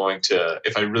really want to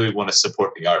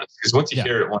support the artist. Because once you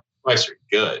hear it once or twice, you're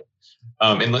good,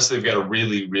 unless they've got a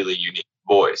really, really unique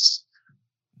voice.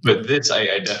 But this,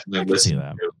 I definitely listen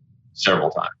to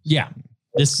several times. Yeah,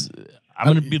 I'm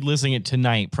going to be listening it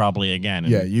tonight probably again.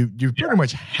 Yeah, you pretty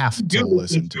much have to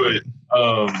listen to it.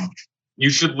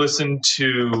 You should listen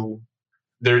to.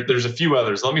 There's a few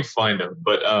others. Let me find them,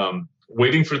 but.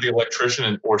 Waiting for the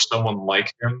Electrician or someone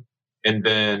like him. And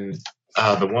then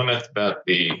the one that's about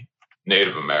the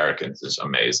Native Americans is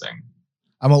amazing.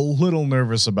 I'm a little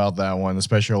nervous about that one,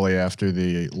 especially after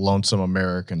the Lonesome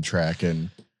American track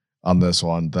on this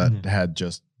one that had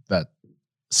just that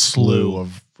slew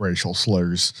of racial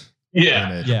slurs. Yeah.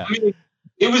 In it. Yeah. I mean,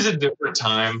 it was a different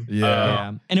time.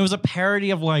 Yeah. And it was a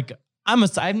parody of like,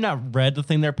 I've not read the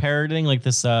thing they're parodying, like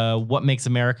this, What Makes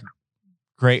America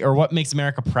Great, or What Makes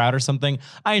America Proud or something.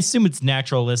 I assume it's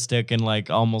naturalistic and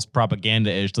like almost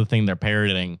propaganda-ish, the thing they're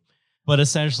parodying. But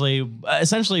essentially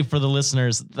for the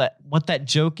listeners, what that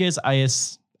joke is,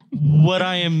 what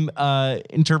I am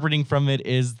interpreting from it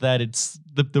is that it's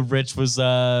the rich was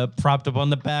propped up on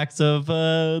the backs of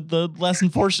the less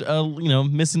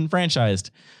misenfranchised,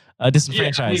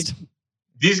 disenfranchised. Yeah, I mean,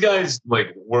 these guys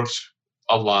like worked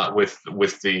a lot with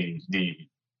the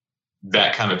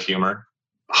that kind of humor.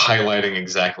 highlighting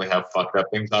exactly how fucked up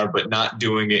things are, but not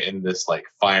doing it in this like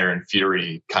fire and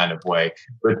fury kind of way,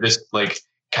 but this like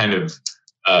kind of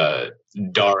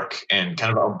dark and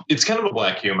it's kind of a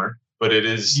black humor, but it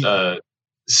is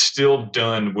still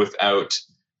done without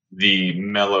the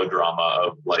melodrama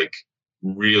of like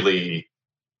really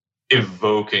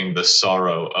evoking the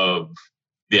sorrow of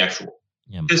the actual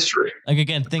history. Like,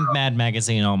 again, think Mad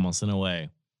Magazine almost in a way.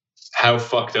 How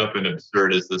fucked up and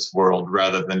absurd is this world,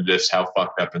 rather than just how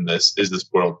fucked up is this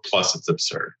world plus it's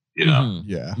absurd, you know?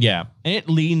 Mm-hmm. Yeah. And it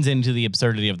leans into the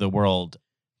absurdity of the world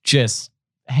just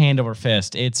hand over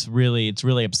fist. It's really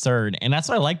absurd. And that's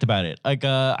what I liked about it. Like,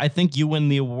 I think you win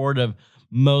the award of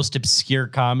most obscure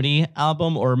comedy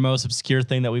album or most obscure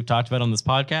thing that we've talked about on this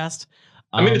podcast.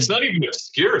 I mean, it's not even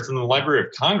obscure. It's in the Library of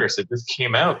Congress. It just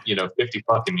came out, 50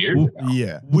 fucking years ago.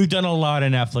 Yeah. We've done a lot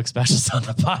of Netflix specials on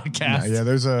the podcast. Yeah,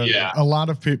 there's a lot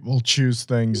of people choose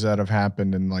things that have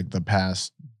happened in like the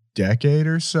past decade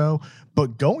or so.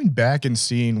 But going back and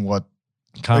seeing what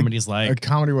comedy's like.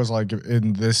 Comedy was like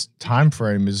in this time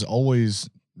frame is always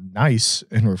nice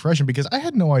and refreshing, because I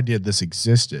had no idea this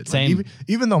existed. Same. Like,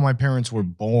 even though my parents were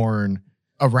born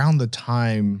around the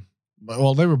time...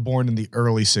 Well, they were born in the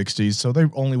early 60s, so they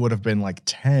only would have been like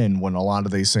 10 when a lot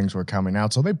of these things were coming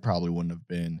out. So they probably wouldn't have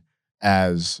been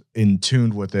as in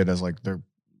tune with it as like their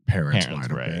parents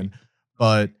might have been.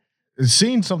 But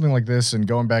seeing something like this and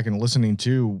going back and listening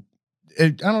to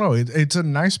it, I don't know, it's a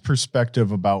nice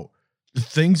perspective about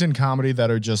things in comedy that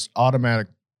are just automatic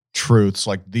truths.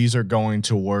 Like, these are going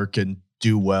to work and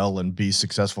do well and be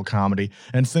successful comedy,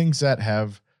 and things that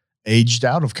have aged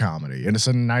out of comedy. And it's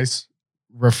a nice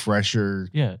refresher,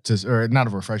 or not a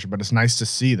refresher, but it's nice to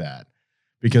see that,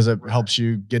 because it helps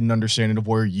you get an understanding of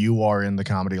where you are in the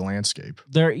comedy landscape.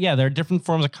 There are different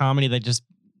forms of comedy that just,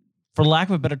 for lack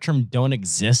of a better term, don't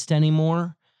exist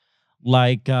anymore.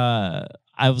 Like, I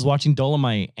was watching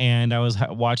Dolomite, and I was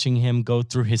watching him go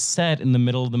through his set in the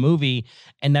middle of the movie,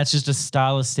 and that's just a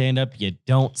style of stand-up you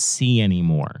don't see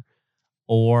anymore.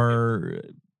 Or...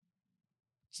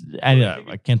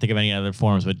 I can't think of any other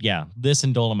forms, but yeah, this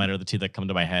and Dolomite are the two that come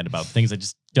to my head about things that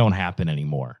just don't happen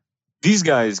anymore. These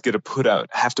guys have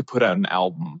to put out an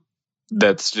album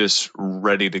that's just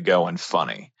ready to go and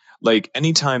funny. Like,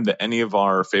 anytime that any of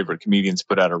our favorite comedians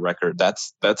put out a record,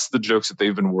 that's the jokes that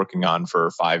they've been working on for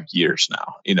 5 years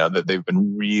now, that they've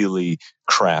been really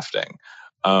crafting.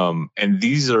 And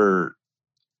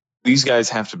these guys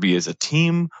have to be as a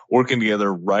team working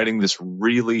together, writing this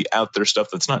really out there stuff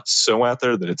that's not so out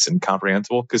there that it's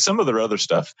incomprehensible. Because some of their other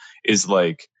stuff is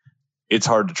like, it's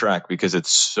hard to track because it's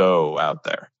so out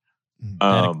there.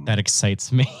 That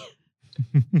excites me.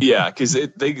 Yeah, because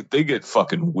they get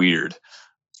fucking weird.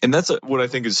 And that's what I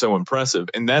think is so impressive.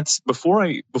 And that's before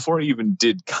I even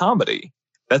did comedy.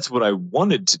 That's what I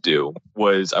wanted to do.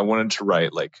 Was I wanted to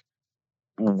write like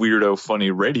weirdo funny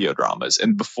radio dramas.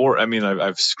 And before, I mean,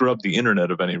 I've scrubbed the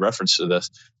internet of any reference to this,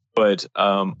 but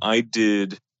I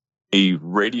did a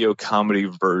radio comedy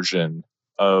version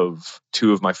of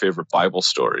 2 of my favorite Bible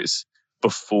stories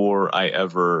before I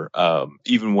ever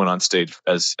even went on stage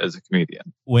as a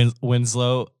comedian.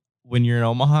 Winslow, when you're in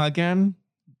Omaha again,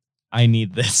 I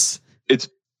need this. It's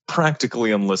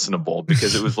practically unlistenable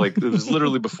because it was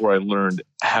literally before I learned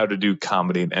how to do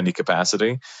comedy in any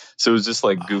capacity. So it was just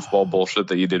like goofball bullshit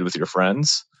that you did with your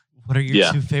friends. What are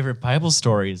your 2 favorite Bible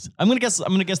stories? I'm gonna guess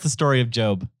the story of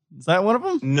Job. Is that one of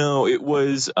them? No, it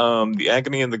was the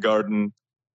agony in the garden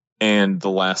and the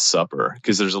Last Supper,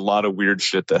 because there's a lot of weird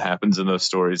shit that happens in those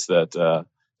stories that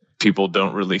people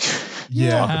don't really talk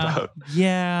about.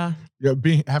 Yeah.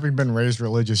 Having been raised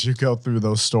religious, you go through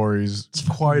those stories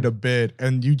quite a bit,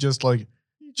 and you just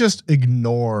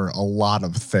ignore a lot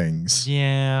of things.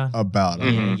 About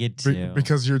it. Yeah, you do.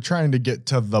 Because you're trying to get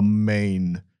to the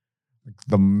main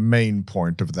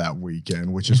point of that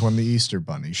weekend, which is when the Easter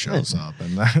Bunny shows up,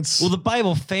 and that's the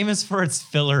Bible, famous for its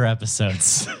filler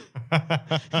episodes.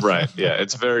 Right. Yeah,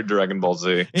 it's very Dragon Ball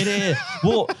Z. It is.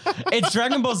 Well, it's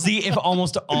Dragon Ball Z if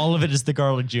almost all of it is the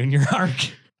Garlic Jr.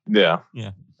 arc. Yeah.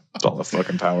 Yeah. It's all the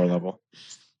fucking power level.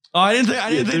 Oh, I didn't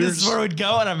think this is where it would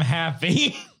go, and I'm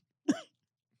happy.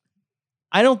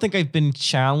 I don't think I've been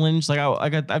challenged. Like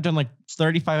I've done like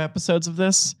 35 episodes of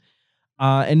this,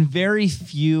 and very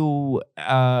few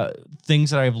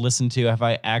things that I've listened to have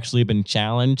I actually been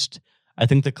challenged. I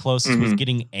think the closest was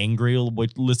getting angry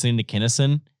with listening to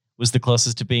Kinnison was the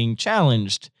closest to being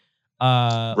challenged.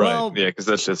 Right. Well, yeah, because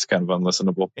that's just kind of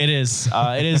unlistenable. It is.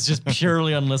 It is just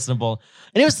purely unlistenable.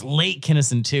 And it was late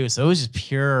Kinnison too, so it was just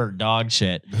pure dog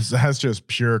shit. That's just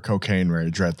pure cocaine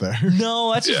rage right there.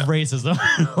 No, that's just racism.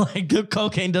 Like,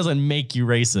 cocaine doesn't make you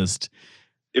racist.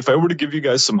 If I were to give you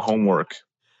guys some homework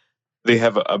they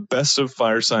have a best of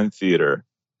Firesign Theater.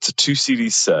 It's a 2 CD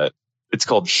set. It's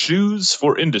called Shoes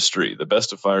for Industry, the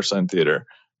best of Firesign Theater.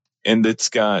 And it's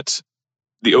got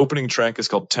the opening track is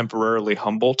called Temporarily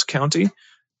Humboldt County,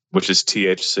 which is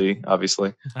THC,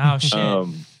 obviously. Oh shit.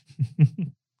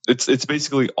 It's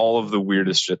basically all of the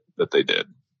weirdest shit that they did.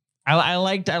 I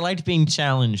liked being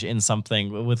challenged in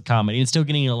something with comedy and still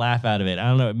getting a laugh out of it. I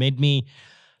don't know. It made me.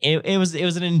 It was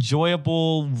an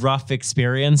enjoyable, rough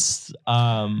experience.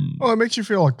 Well, it makes you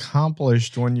feel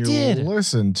accomplished when you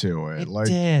listen to it. It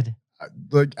did.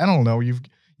 Like, I don't know.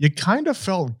 You kind of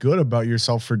felt good about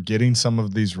yourself for getting some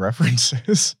of these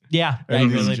references. Yeah, I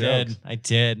really did. I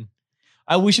did.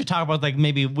 We should talk about, like,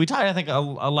 maybe we talked, I think, a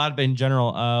lot about in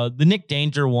general. The Nick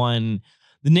Danger one.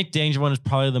 The Nick Danger one is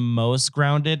probably the most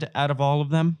grounded out of all of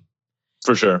them.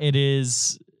 For sure. It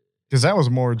is. Because that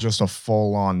was more just a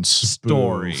full-on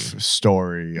story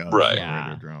of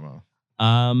radio drama.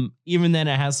 Even then,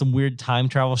 it has some weird time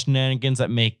travel shenanigans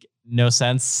that make no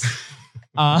sense.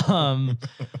 The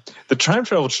time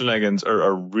travel shenanigans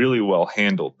are really well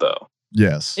handled, though.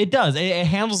 Yes, it does. It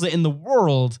handles it in the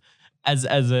world as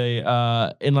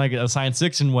a in like a science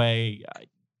fiction way.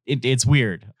 It's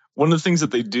weird. One of the things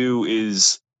that they do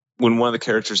is when one of the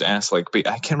characters asks, like,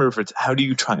 I can't remember if it's how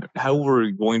are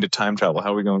we going to time travel?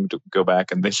 How are we going to go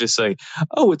back? And they just say,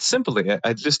 oh, it's simply,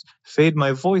 I just fade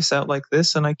my voice out like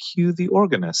this and I cue the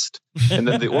organist. And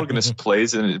then the organist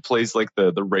plays, and it plays like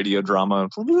the radio drama.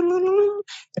 And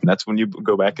that's when you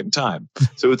go back in time.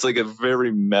 So it's like a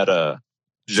very meta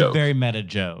joke. It's a very meta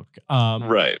joke.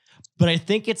 Right. But I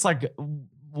think it's like,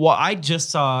 well, I just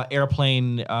saw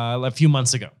Airplane a few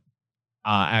months ago.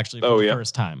 Actually, for the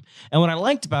first time. And what I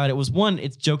liked about it was, one,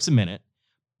 it's jokes a minute,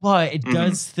 but it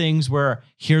does things where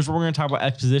here's where we're going to talk about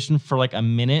exposition for like a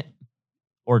minute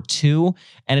or two.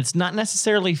 And it's not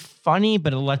necessarily funny,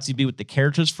 but it lets you be with the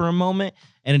characters for a moment.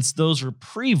 And it's those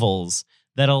reprievals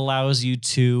that allows you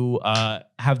to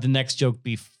have the next joke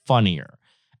be funnier.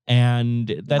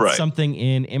 And that's something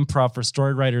in improv for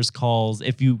story writers calls,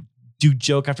 if you do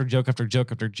joke after joke after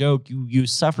joke after joke, you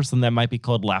suffer something that might be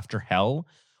called laughter hell,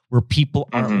 where people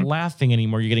aren't laughing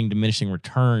anymore. You're getting diminishing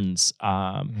returns. For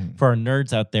our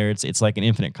nerds out there, it's like an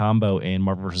infinite combo in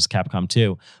Marvel vs. Capcom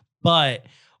 2. But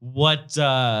what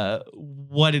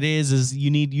it is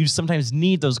you sometimes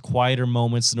need those quieter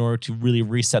moments in order to really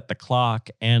reset the clock.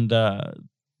 And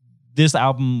this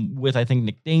album, with I think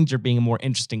Nick Danger being a more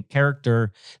interesting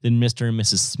character than Mr. and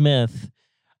Mrs. Smith,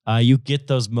 you get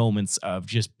those moments of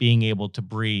just being able to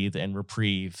breathe and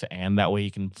reprieve, and that way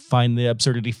you can find the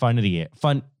absurdity fun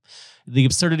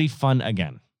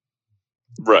again.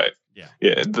 Right. Yeah.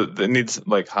 Yeah. It needs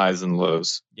like highs and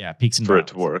lows. Yeah. Peaks and for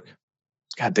drops. it to work.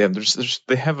 God damn.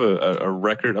 They have a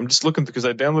record. I'm just looking because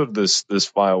I downloaded this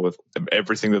file with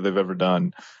everything that they've ever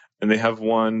done, and they have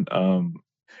one.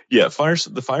 The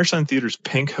Firesign Theater's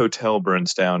Pink Hotel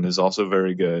Burns Down is also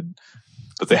very good,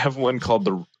 but they have one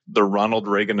called the Ronald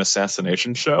Reagan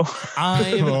Assassination Show.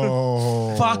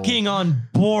 I'm fucking on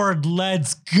board.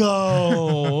 Let's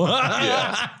go.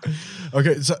 Yeah.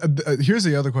 Okay, so here's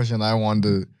the other question I wanted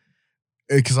to,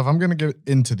 because if I'm going to get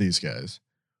into these guys,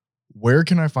 where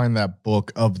can I find that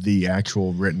book of the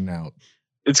actual written out?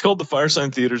 It's called the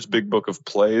Firesign Theater's Big Book of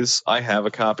Plays. I have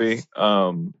a copy.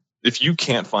 If you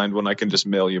can't find one, I can just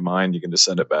mail you mine. You can just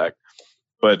send it back.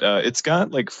 But it's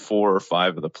got like 4 or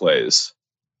 5 of the plays.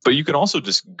 But you can also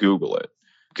just Google it,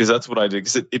 because that's what I did.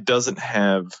 Because it doesn't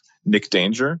have Nick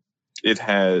Danger. It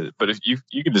has, but if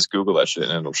you can just Google that shit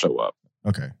and it'll show up.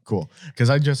 Okay, cool. Because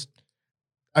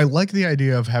I like the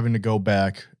idea of having to go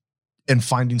back and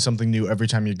finding something new every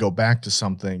time you go back to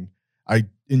something. I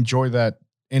enjoy that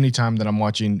anytime that I'm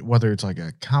watching, whether it's like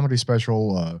a comedy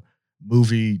special, a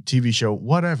movie, TV show,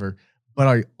 whatever. But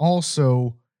I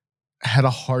also had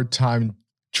a hard time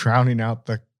drowning out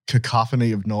the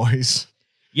cacophony of noise.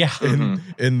 Yeah.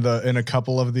 In a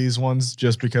couple of these ones,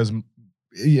 just because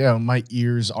my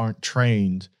ears aren't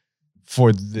trained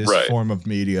for this form of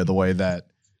media the way that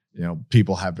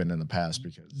people have been in the past.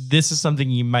 Because this is something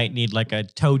you might need like a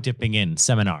toe dipping in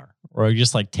seminar, or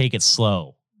just like take it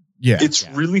slow. Yeah, it's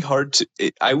really hard to.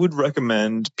 I would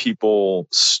recommend people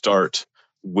start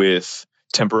with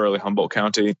Temporarily Humboldt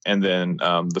County and then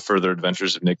the Further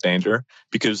Adventures of Nick Danger,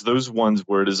 because those ones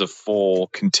where it is a full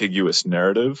contiguous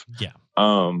narrative. Yeah.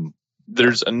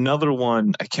 There's another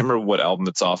one, I can't remember what album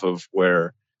it's off of,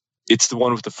 where it's the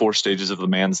one with the 4 stages of the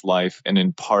man's life, and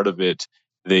in part of it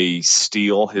they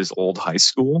steal his old high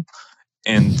school,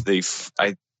 and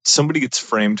somebody gets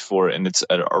framed for it, and it's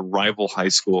at a rival high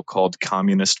school called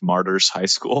Communist Martyrs High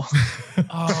School.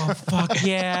 Oh, fuck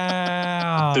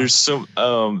yeah. There's some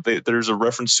there's a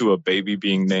reference to a baby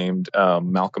being named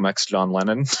Malcolm X John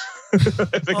Lennon.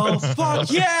 Oh,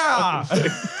 fuck yeah.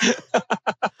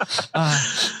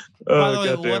 By the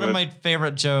way, one of my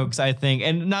favorite jokes, I think,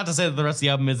 and not to say that the rest of the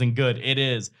album isn't good, it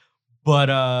is,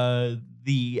 but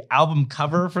the album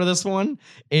cover for this one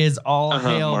is all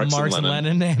hail Marx and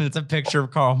Lenin, and it's a picture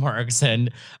of Karl Marx and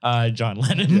John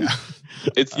Lennon. Yeah.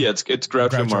 It's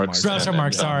Groucho Marx. Groucho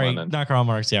Marx, sorry, Lennon. Not Karl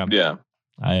Marx. Yeah.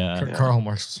 Karl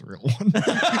Marx is the real one.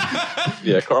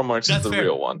 Yeah, Karl Marx is the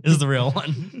real one. This is the real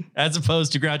one, as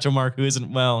opposed to Groucho Marx, who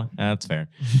isn't. Well, that's fair.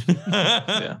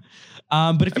 Yeah.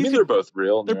 But if they're both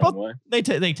real. They're both. Way. They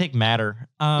take matter.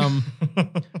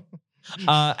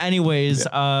 Anyways,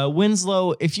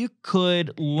 Winslow, if you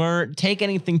could take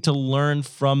anything to learn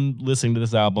from listening to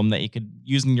this album that you could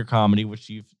use in your comedy, which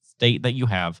you state that you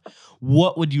have,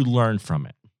 what would you learn from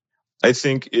it? I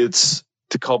think it's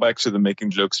to call back to the making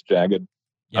jokes jagged.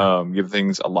 Yeah. Give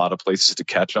things a lot of places to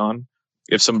catch on.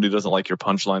 If somebody doesn't like your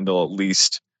punchline, they'll at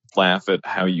least laugh at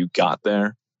how you got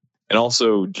there. And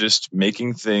also just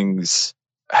making things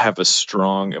have a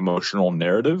strong emotional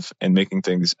narrative and making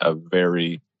things a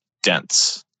very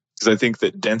dense. Because I think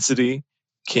that density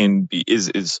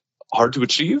is hard to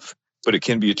achieve, but it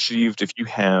can be achieved if you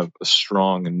have a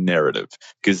strong narrative.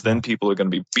 Because then people are going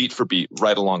to be beat for beat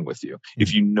right along with you.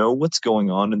 If you know what's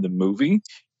going on in the movie,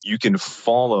 you can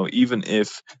follow, even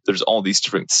if there's all these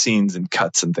different scenes and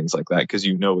cuts and things like that, because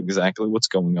you know exactly what's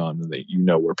going on and that you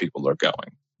know where people are going.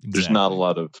 Exactly. There's not a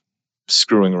lot of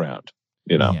screwing around,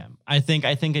 you know. Yeah. I think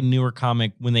a newer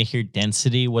comic, when they hear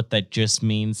density, what that just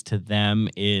means to them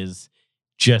is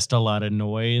just a lot of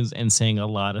noise and saying a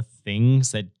lot of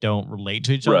things that don't relate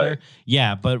to each other.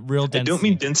 Yeah, but real density. I don't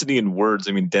mean density in words.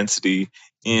 I mean density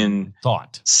in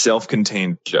thought,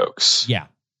 self-contained jokes. Yeah.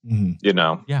 Mm-hmm. You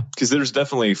know, yeah, because there's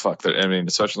definitely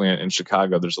especially in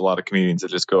Chicago, there's a lot of comedians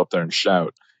that just go up there and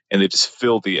shout and they just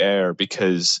fill the air.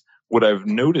 Because what I've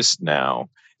noticed now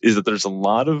is that there's a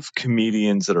lot of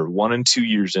comedians that are 1 and 2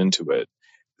 years into it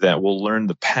that will learn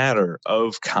the pattern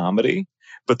of comedy,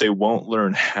 but they won't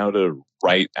learn how to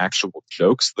write actual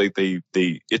jokes.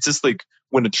 It's just like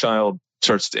when a child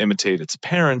starts to imitate its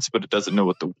parents, but it doesn't know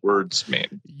what the words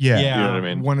mean. Yeah. You know what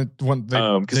I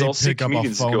mean? Because I'll see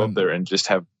comedians go up there and just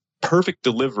have perfect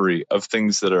delivery of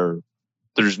things that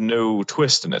there's no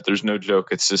twist in it. There's no joke.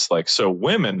 It's just like, so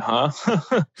women, huh?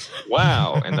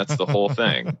 Wow. And that's the whole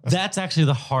thing. That's actually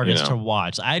the hardest to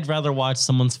watch. I'd rather watch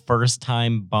someone's first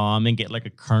time bomb and get like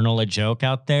a kernel of joke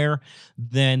out there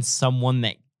than someone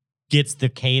that gets the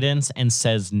cadence and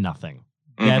says nothing.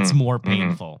 That's more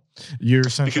painful. You're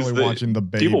essentially watching the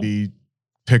baby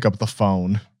pick up the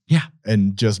phone. Yeah.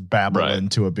 And just babble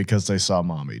into it because they saw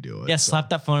mommy do it. Yeah, slap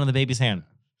that phone in the baby's hand.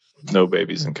 No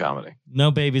babies in comedy.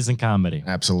 No babies in comedy.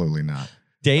 Absolutely not.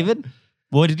 David,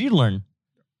 what did you learn?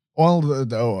 Well,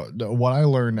 what I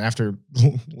learned after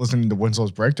listening to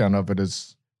Winslow's breakdown of it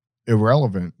is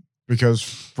irrelevant, because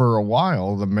for a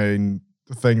while, the main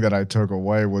thing that I took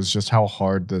away was just how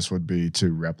hard this would be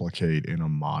to replicate in a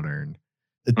modern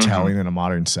telling in a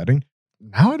modern setting.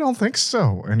 Now I don't think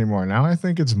so anymore. Now I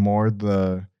think it's more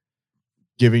the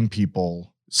giving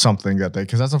people something that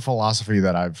because that's a philosophy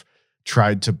that I've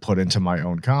tried to put into my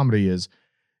own comedy is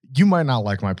you might not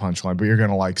like my punchline, but you're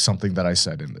going to like something that I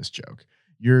said in this joke.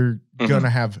 You're going to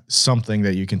have something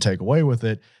that you can take away with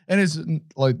it. And it's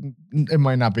like, it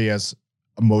might not be as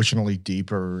emotionally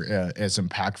deep or as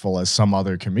impactful as some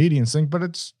other comedians think, but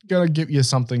it's going to give you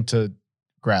something to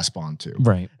grasp onto.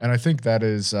 Right. And I think that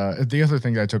is the other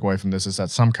thing that I took away from this is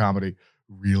that some comedy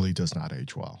really does not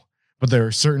age well. But there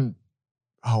are certain,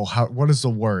 what is the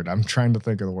word? I'm trying to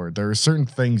think of the word. There are certain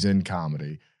things in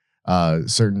comedy,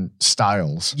 certain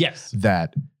styles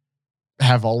that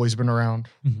have always been around,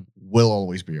 will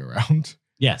always be around.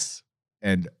 Yes.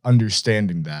 And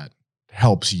understanding that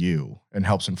helps you and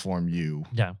helps inform you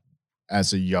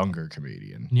as a younger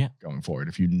comedian going forward,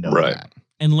 if you know that.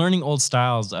 And learning old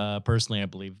styles, personally, I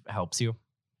believe helps you.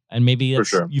 And maybe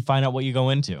you find out what you go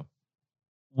into.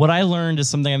 What I learned is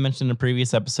something I mentioned in a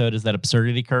previous episode is that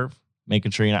absurdity curve,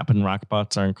 making sure you're not putting rocket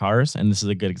bots on cars. And this is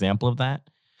a good example of that.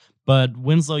 But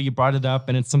Winslow, you brought it up,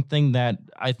 and it's something that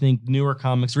I think newer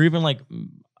comics, or even like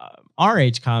our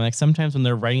age comics, sometimes when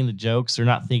they're writing the jokes, they're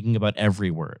not thinking about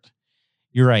every word.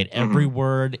 You're right. Every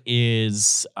word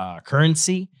is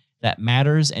currency that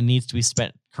matters and needs to be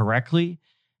spent correctly.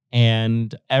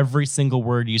 And every single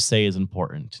word you say is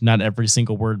important. Not every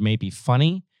single word may be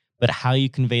funny, but how you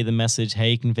convey the message, how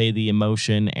you convey the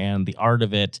emotion and the art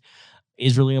of it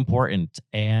is really important.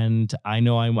 And I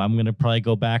know I'm going to probably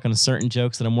go back on certain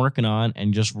jokes that I'm working on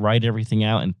and just write everything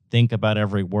out and think about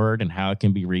every word and how it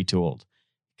can be retooled.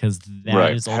 Because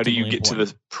that is ultimately How do you get important.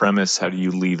 to the premise? How do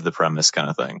you leave the premise kind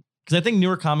of thing? Because I think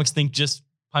newer comics think just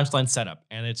punchline setup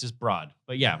and it's just broad.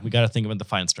 But yeah, we got to think about the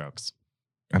fine strokes.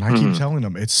 And I keep telling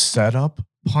them it's setup,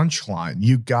 punchline.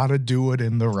 You got to do it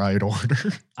in the right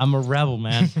order. I'm a rebel,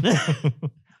 man.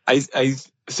 I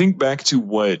think back to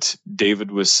what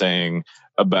David was saying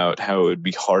about how it would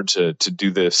be hard to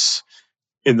do this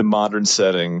in the modern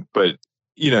setting, but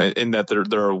in that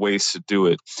there are ways to do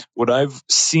it. What I've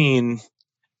seen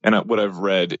and what I've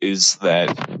read is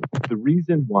that the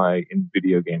reason why in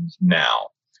video games now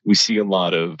we see a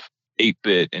lot of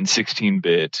 8-bit and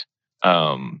 16-bit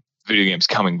video games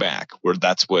coming back, where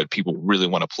that's what people really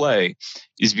want to play,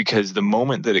 is because the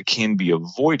moment that it can be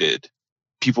avoided,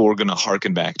 people are going to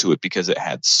harken back to it because it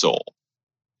had soul.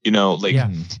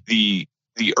 The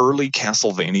early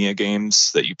Castlevania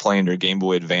games that you play in your Game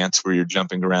Boy Advance, where you're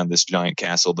jumping around this giant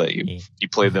castle that you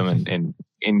play them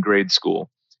in grade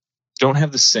school, don't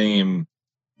have the same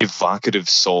evocative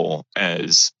soul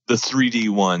as the 3D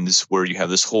ones, where you have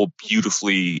this whole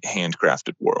beautifully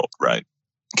handcrafted world, right?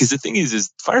 Because the thing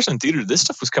is Firesign Theater, this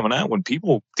stuff was coming out when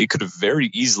they could have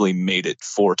very easily made it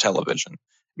for television.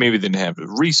 Maybe they didn't have the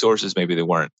resources, maybe they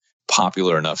weren't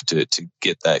popular enough to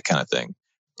get that kind of thing.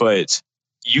 But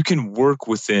you can work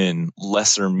within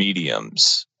lesser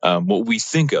mediums, what we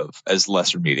think of as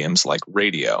lesser mediums like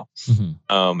radio,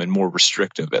 and more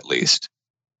restrictive at least,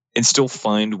 and still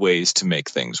find ways to make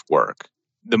things work.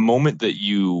 The moment that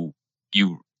you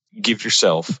give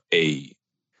yourself a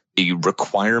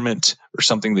requirement or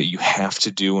something that you have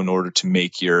to do in order to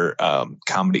make your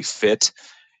comedy fit,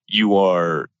 you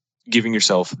are giving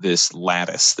yourself this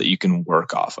lattice that you can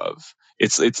work off of.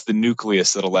 It's the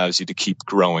nucleus that allows you to keep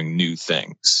growing new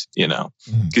things,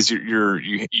 because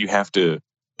you have to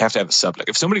have a subject.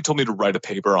 If somebody told me to write a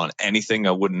paper on anything,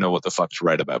 I wouldn't know what the fuck to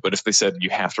write about. But if they said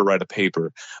you have to write a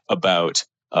paper about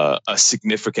a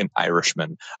significant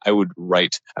Irishman, I would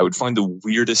find the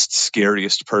weirdest,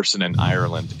 scariest person in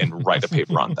Ireland and write a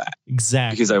paper on that.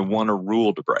 Exactly. Because I want a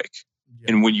rule to break. Yeah.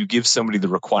 And when you give somebody the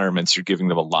requirements, you're giving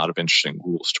them a lot of interesting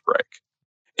rules to break.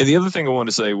 And the other thing I want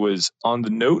to say was, on the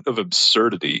note of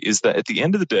absurdity, is that at the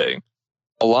end of the day,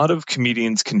 a lot of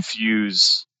comedians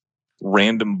confuse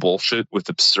random bullshit with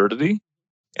absurdity.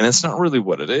 And that's not really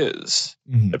what it is.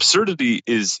 Mm-hmm. Absurdity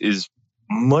is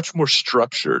much more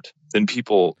structured than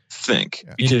people think,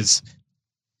 because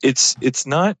it's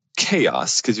not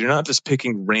chaos, because you're not just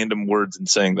picking random words and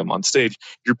saying them on stage.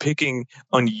 You're picking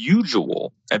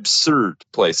unusual, absurd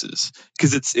places,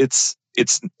 because it's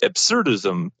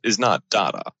absurdism is not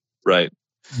Dada, right?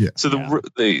 Yeah. So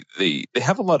they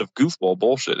have a lot of goofball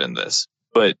bullshit in this,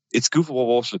 but it's goofball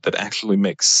bullshit that actually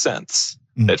makes sense,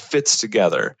 that fits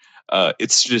together.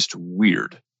 It's just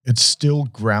weird. It's still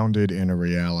grounded in a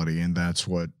reality, and that's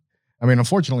what I mean.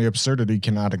 Unfortunately, absurdity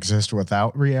cannot exist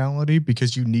without reality,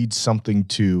 because you need something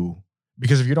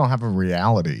because if you don't have a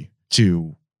reality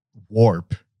to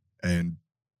warp and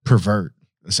pervert,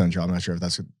 essentially, I'm not sure if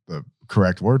that's the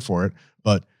correct word for it,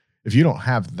 but if you don't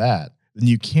have that, then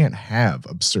you can't have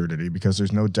absurdity, because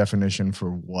there's no definition for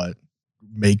what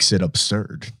makes it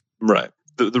absurd. Right.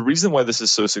 The reason why this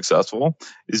is so successful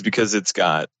is because it's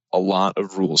got a lot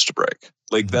of rules to break.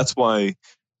 Like, that's why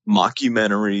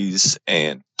mockumentaries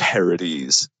and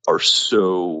parodies are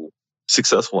so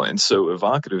successful and so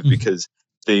evocative, because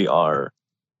they are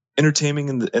entertaining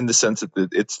in the sense that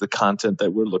it's the content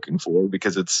that we're looking for,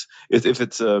 because if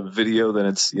it's a video, then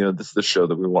it's, this is the show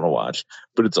that we want to watch,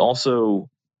 but it's also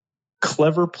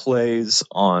clever plays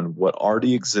on what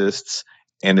already exists,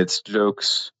 and it's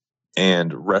jokes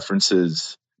and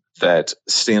references that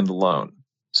stand alone.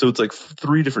 So it's like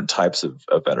 3 different types of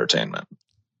entertainment.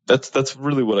 That's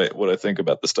really what I think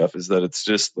about the stuff, is that it's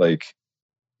just like,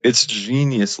 it's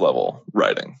genius level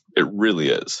writing. It really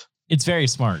is. It's very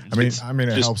smart. I mean,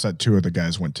 it helps that 2 of the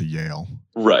guys went to Yale.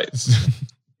 Right.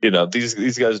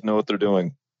 These guys know what they're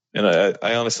doing. And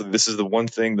I honestly, this is the one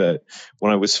thing that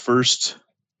when I was first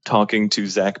talking to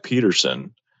Zach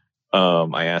Peterson,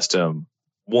 I asked him,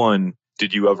 1,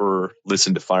 did you ever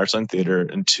listen to Firesign Theater?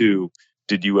 And 2,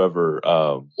 did you ever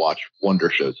watch Wonder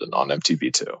Chosen on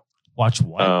MTV2? Watch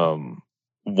what?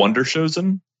 Wonder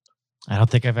Chosen? I don't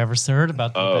think I've ever heard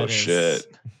about that. Oh, shit.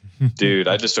 Dude,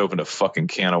 I just opened a fucking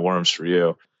can of worms for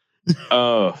you.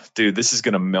 Oh, dude, this is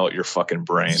going to melt your fucking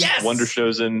brain. Yes! Wonder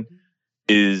Chosen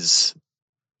is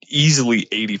easily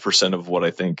 80% of what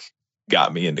I think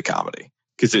got me into comedy,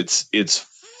 because it's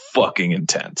fucking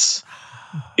intense.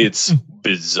 It's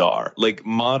bizarre. Like,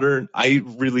 modern, I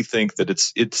really think that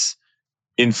it's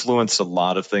influenced a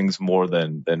lot of things more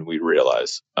than we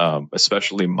realize,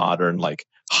 especially modern, like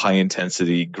high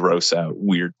intensity, gross out,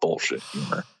 weird bullshit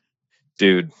humor.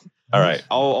 Dude, all right,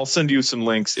 I'll send you some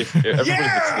links if everybody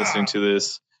that's listening to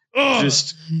this.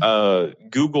 Just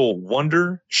Google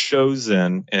Wonder Show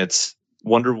Zen, and it's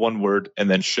Wonder one word, and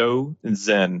then Show and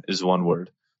Zen is one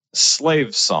word.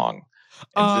 Slave song,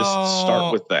 and just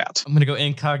start with that. I'm gonna go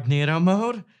incognito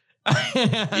mode.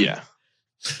 Yeah,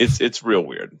 it's real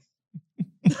weird.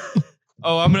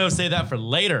 I'm gonna say that for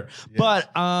later. Yeah.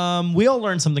 But we all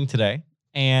learned something today,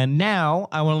 and now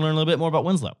I want to learn a little bit more about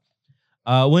Winslow.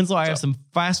 Winslow, I have some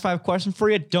fast 5 questions for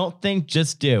you. Don't think,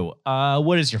 just do.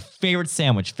 What is your favorite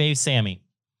sandwich? Fave Sammy.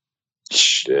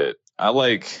 Shit, I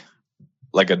like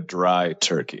a dry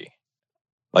turkey,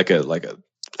 like a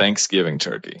Thanksgiving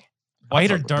turkey.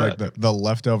 White or dark? Like the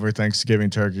leftover Thanksgiving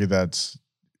turkey that's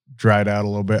dried out a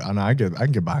little bit. And I can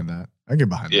get behind that. I can get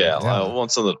behind that. Yeah, I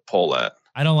want something to pull at.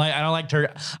 I don't like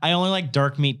turkey. I only like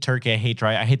dark meat turkey. I hate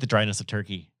the dryness of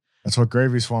turkey. That's what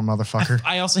gravy's for, motherfucker.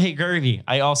 I also hate gravy.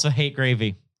 I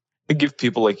give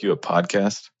people like you a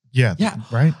podcast. Yeah.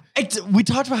 Right? We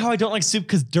talked about how I don't like soup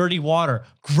because dirty water.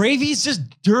 Gravy's just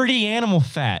dirty animal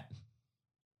fat.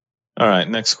 All right,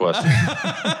 next question.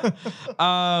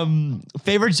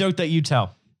 Favorite joke that you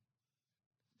tell?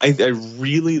 I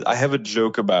have a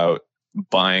joke about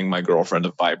buying my girlfriend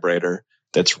a vibrator.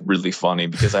 That's really funny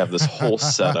because I have this whole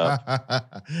setup.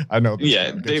 I know.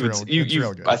 Yeah, David,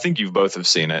 I think you both have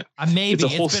seen it. Maybe it's a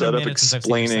whole setup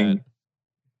explaining.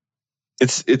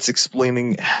 It's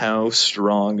explaining how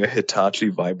strong a Hitachi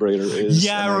vibrator is.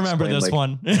 Yeah, I remember this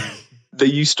one. They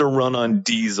used to run on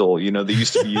diesel. They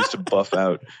used to be used to buff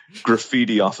out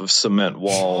graffiti off of cement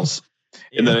walls.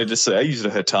 And then I just say, I used a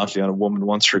Hitachi on a woman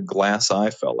once, her glass eye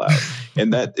fell out.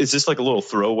 And that is just like a little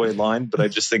throwaway line, but I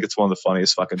just think it's one of the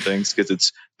funniest fucking things because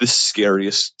it's the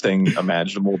scariest thing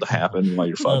imaginable to happen while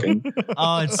you're fucking.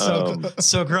 Oh, it's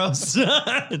so gross.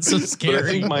 It's so scary. But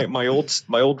I think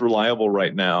my old reliable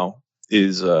right now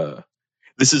is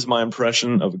this is my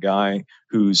impression of a guy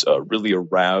who's really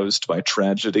aroused by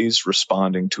tragedies,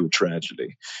 responding to a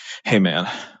tragedy. Hey, man.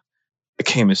 It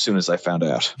came as soon as I found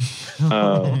out. I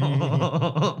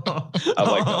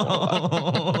like that one a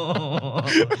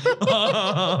lot.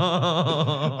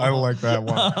 I like that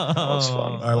one. That was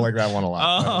fun. I like that one a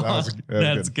lot.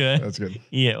 That's good. That's good.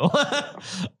 Yeah.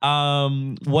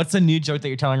 What's a new joke that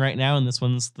you're telling right now? And this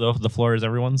one's the floor is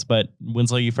everyone's, but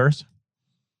Winslow, you first.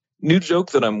 New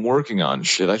joke that I'm working on.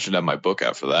 Shit, I should have my book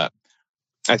out for that.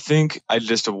 I think I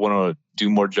just want to do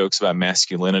more jokes about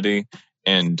masculinity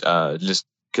and just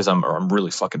because I'm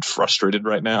really fucking frustrated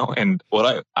right now. And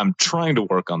what I'm trying to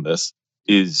work on this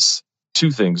is 2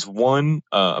 things. One,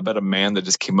 about a man that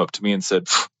just came up to me and said,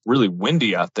 really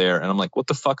windy out there. And I'm like, what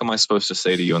the fuck am I supposed to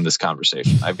say to you in this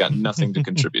conversation? I've got nothing to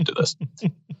contribute to this.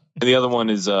 And the other one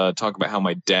is talk about how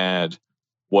my dad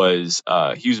was,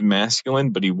 he was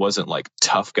masculine, but he wasn't like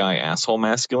tough guy, asshole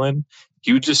masculine.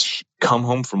 He would just come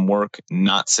home from work,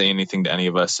 not say anything to any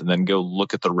of us, and then go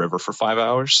look at the river for 5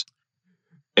 hours.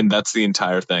 And that's the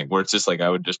entire thing where it's just like, I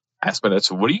would just ask my dad,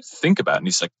 so what do you think about it? And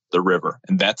he's like, the river.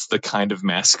 And that's the kind of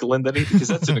masculine because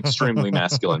that's an extremely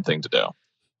masculine thing to do.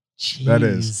 Jeez. That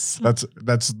is,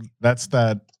 that's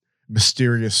that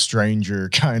mysterious stranger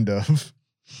kind of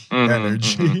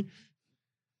energy. Mm-hmm.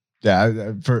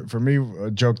 Yeah. For me,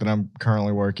 a joke that I'm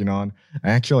currently working on, I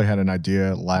actually had an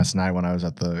idea last night when I was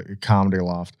at the Comedy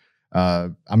Loft.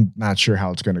 I'm not sure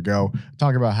how it's going to go.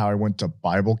 Talk about how I went to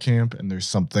Bible camp and there's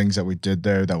some things that we did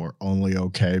there that were only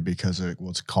okay because it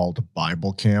was called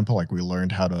Bible camp. Like we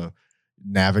learned how to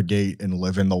navigate and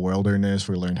live in the wilderness.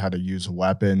 We learned how to use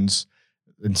weapons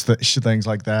and things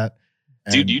like that.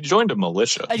 And dude, you joined a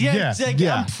militia. Yeah.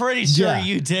 I'm pretty sure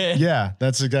you did. Yeah,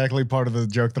 that's exactly part of the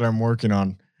joke that I'm working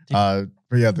on.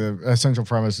 But yeah, the essential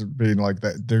premise being like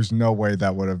that, there's no way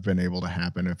that would have been able to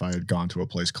happen if I had gone to a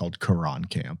place called Quran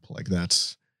camp. Like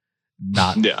that's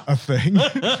not a thing.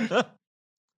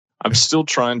 I'm still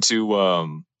trying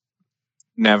to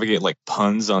navigate like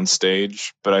puns on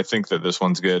stage, but I think that this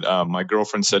one's good. My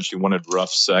girlfriend said she wanted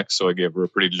rough sex, so I gave her a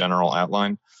pretty general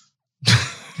outline.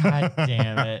 God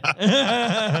damn it.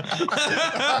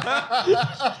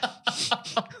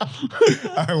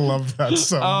 I love that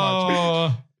so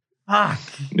much. Fuck.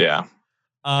 Yeah.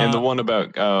 And the one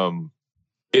about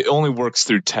it only works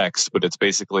through text, but it's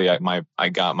basically I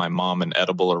got my mom an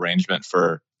edible arrangement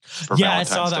for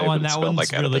Valentine's I saw that Day, one. That one's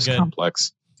like really good.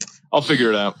 Complex. I'll figure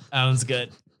it out. That one's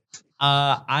good.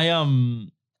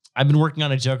 I've been working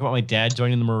on a joke about my dad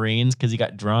joining the Marines because he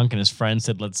got drunk and his friend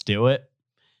said, let's do it.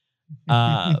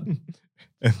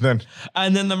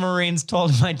 And then the Marines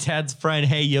told my dad's friend,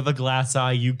 hey, you have a glass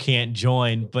eye, you can't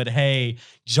join. But hey,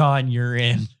 John, you're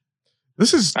in.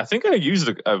 I think I used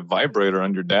a vibrator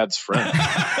on your dad's friend.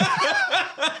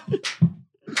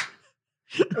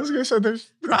 I was gonna say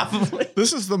there's probably.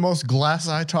 This is the most glass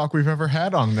eye talk we've ever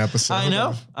had on an episode. I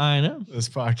know. This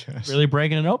podcast. Really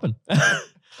breaking it open.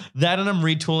 That, and I'm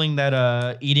retooling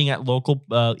that eating local,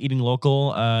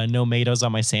 no tomatoes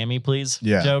on my Sammy, please.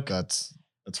 Yeah, joke. That's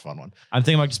a fun one. I'm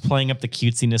thinking about just playing up the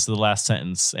cutesiness of the last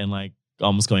sentence and like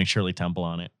almost going Shirley Temple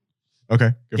on it.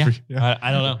 Okay. Yeah.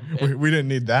 I don't know. We didn't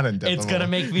need that in depth. It's gonna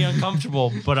make me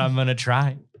uncomfortable, but I'm gonna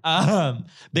try.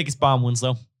 Biggest bomb,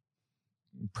 Winslow.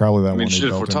 Probably that one. Shit,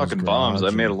 if we're talking bombs,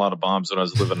 I made a lot of bombs when I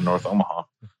was living in North Omaha.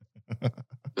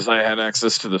 Because I had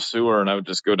access to the sewer and I would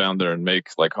just go down there and make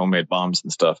like homemade bombs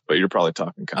and stuff. But you're probably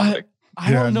talking convict.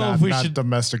 I don't know if we should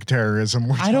domestic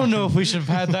terrorism. I don't know if we should have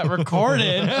had that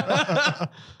recorded.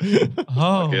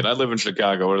 Kid, I live in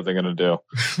Chicago. What are they going to do?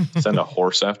 Send a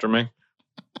horse after me?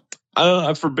 I don't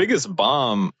know. For biggest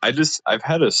bomb, I've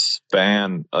had a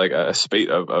span, like a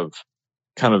spate of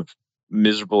kind of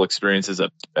miserable experiences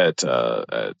at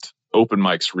open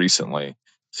mics recently.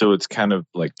 So it's kind of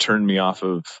like turned me off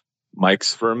of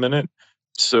mics for a minute.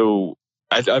 So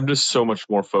I'm just so much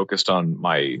more focused on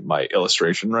my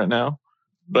illustration right now.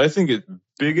 But I think it's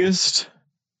biggest,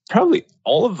 probably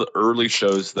all of the early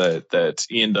shows that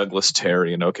Ian Douglas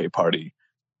Terry and OK Party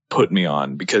put me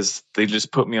on, because they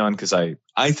just put me on because I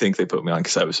think they put me on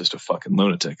because I was just a fucking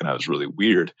lunatic and I was really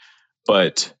weird.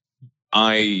 But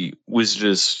I was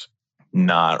just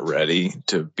not ready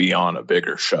to be on a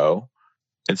bigger show.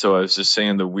 And so I was just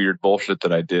saying the weird bullshit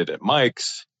that I did at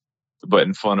mics, but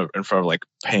in front of like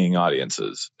paying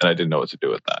audiences, and I didn't know what to do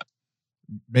with that.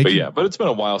 But it's been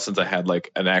a while since I had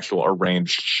like an actual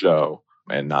arranged show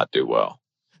and not do well.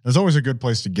 There's always a good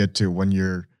place to get to when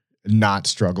you're not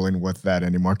struggling with that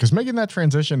anymore. Because making that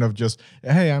transition of just,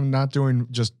 hey, I'm not doing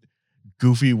just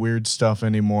goofy, weird stuff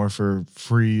anymore for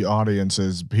free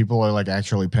audiences. People are like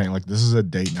actually paying. Like, this is a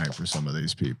date night for some of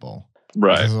these people.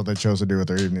 Right. This is what they chose to do with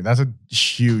their evening. That's a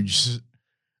huge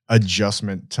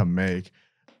adjustment to make.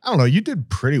 I don't know. You did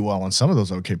pretty well on some of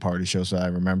those OK Party shows that I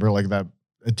remember. Like that.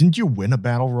 Didn't you win a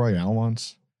battle royale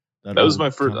once? That was my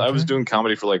first. I was doing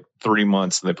comedy for like 3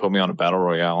 months, and they put me on a battle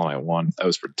royale, and I won. That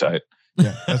was pretty tight.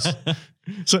 Yeah.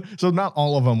 So not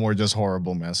all of them were just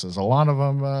horrible messes. A lot of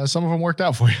them, some of them worked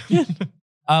out for you.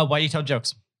 Why do you tell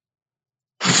jokes?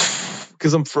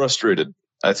 Because I'm frustrated,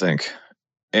 I think.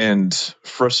 And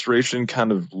frustration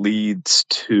kind of leads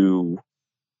to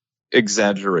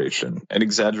exaggeration. And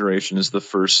exaggeration is the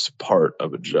first part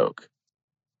of a joke.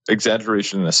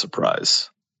 Exaggeration and a surprise.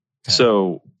 Okay.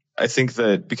 So I think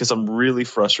that because I'm really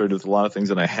frustrated with a lot of things,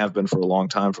 and I have been for a long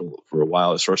time, for a while,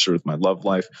 I was frustrated with my love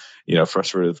life,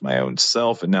 frustrated with my own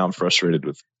self. And now I'm frustrated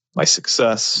with my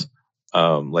success,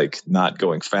 like not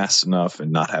going fast enough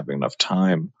and not having enough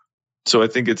time. So I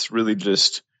think it's really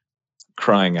just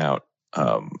crying out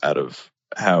of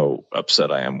how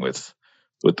upset I am with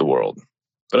the world.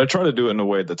 But I try to do it in a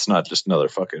way that's not just another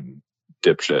fucking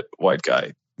dipshit white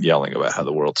guy yelling about how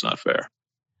the world's not fair.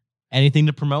 Anything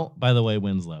to promote, by the way,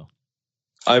 Winslow?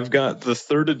 I've got the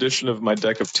 3rd edition of my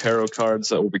deck of tarot cards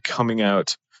that will be coming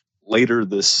out later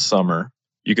this summer.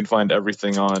 You can find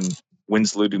everything on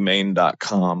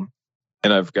winslowdomain.com.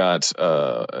 And I've got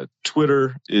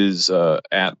Twitter is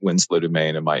at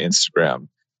winslowdomain, and my Instagram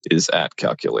is at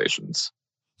calculations.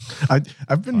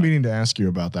 I've been meaning to ask you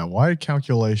about that. Why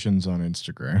calculations on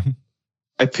Instagram?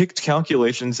 I picked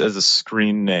calculations as a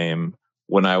screen name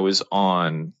when I was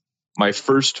on my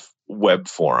first web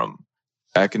forum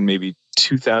back in maybe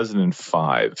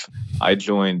 2005. I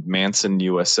joined Manson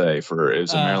USA it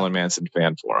was a Marilyn Manson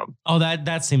fan forum. Oh,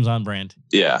 that seems on brand.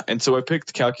 Yeah. And so I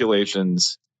picked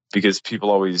calculations because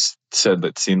people always said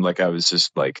that seemed like I was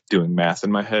just like doing math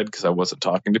in my head because I wasn't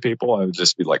talking to people. I would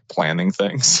just be like planning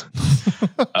things.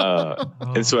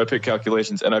 And so I picked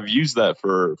calculations, and I've used that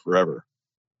for forever.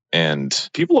 And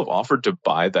people have offered to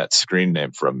buy that screen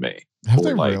name from me. Have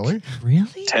they really?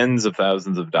 Really? Tens of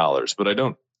thousands of dollars. But I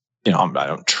don't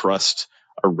trust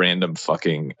a random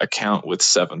fucking account with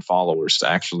 7 followers to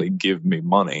actually give me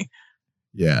money.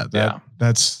 Yeah,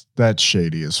 that's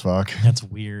shady as fuck. That's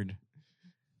weird.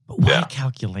 But why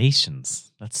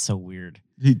calculations? That's so weird.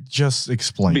 He just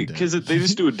explained it. Because they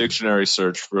just do a dictionary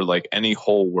search for like any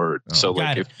whole word. Oh. So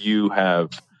like if you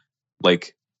have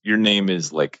like your name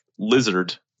is like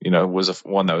Lizard, was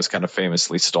one that was kind of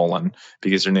famously stolen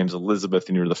because your name's Elizabeth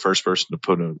and you're the first person to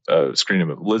put a screen name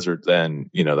of Lizard,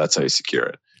 then, that's how you secure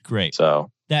it. Great.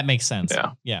 So That makes sense.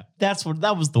 Yeah. That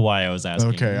was the why I was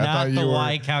asking. Okay, Not the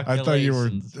why calculations. I thought you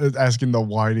were asking the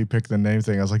why did he pick the name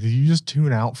thing. I was like, did you just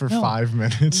tune out for 5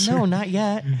 minutes? No, not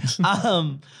yet.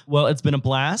 Well, it's been a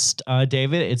blast,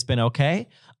 David. It's been okay.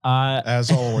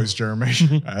 As always, Jeremy.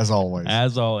 As always.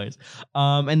 As always.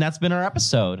 And that's been our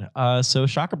episode. So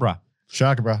Shaka Bra.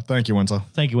 Shaka Bra. Thank you, Winslow.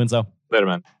 Thank you, Winslow. Later,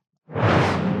 man.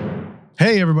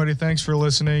 Hey, everybody. Thanks for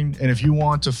listening. And if you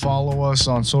want to follow us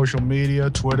on social media,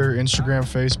 Twitter, Instagram,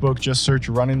 Facebook, just search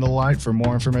Running the Light for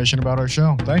more information about our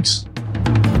show. Thanks.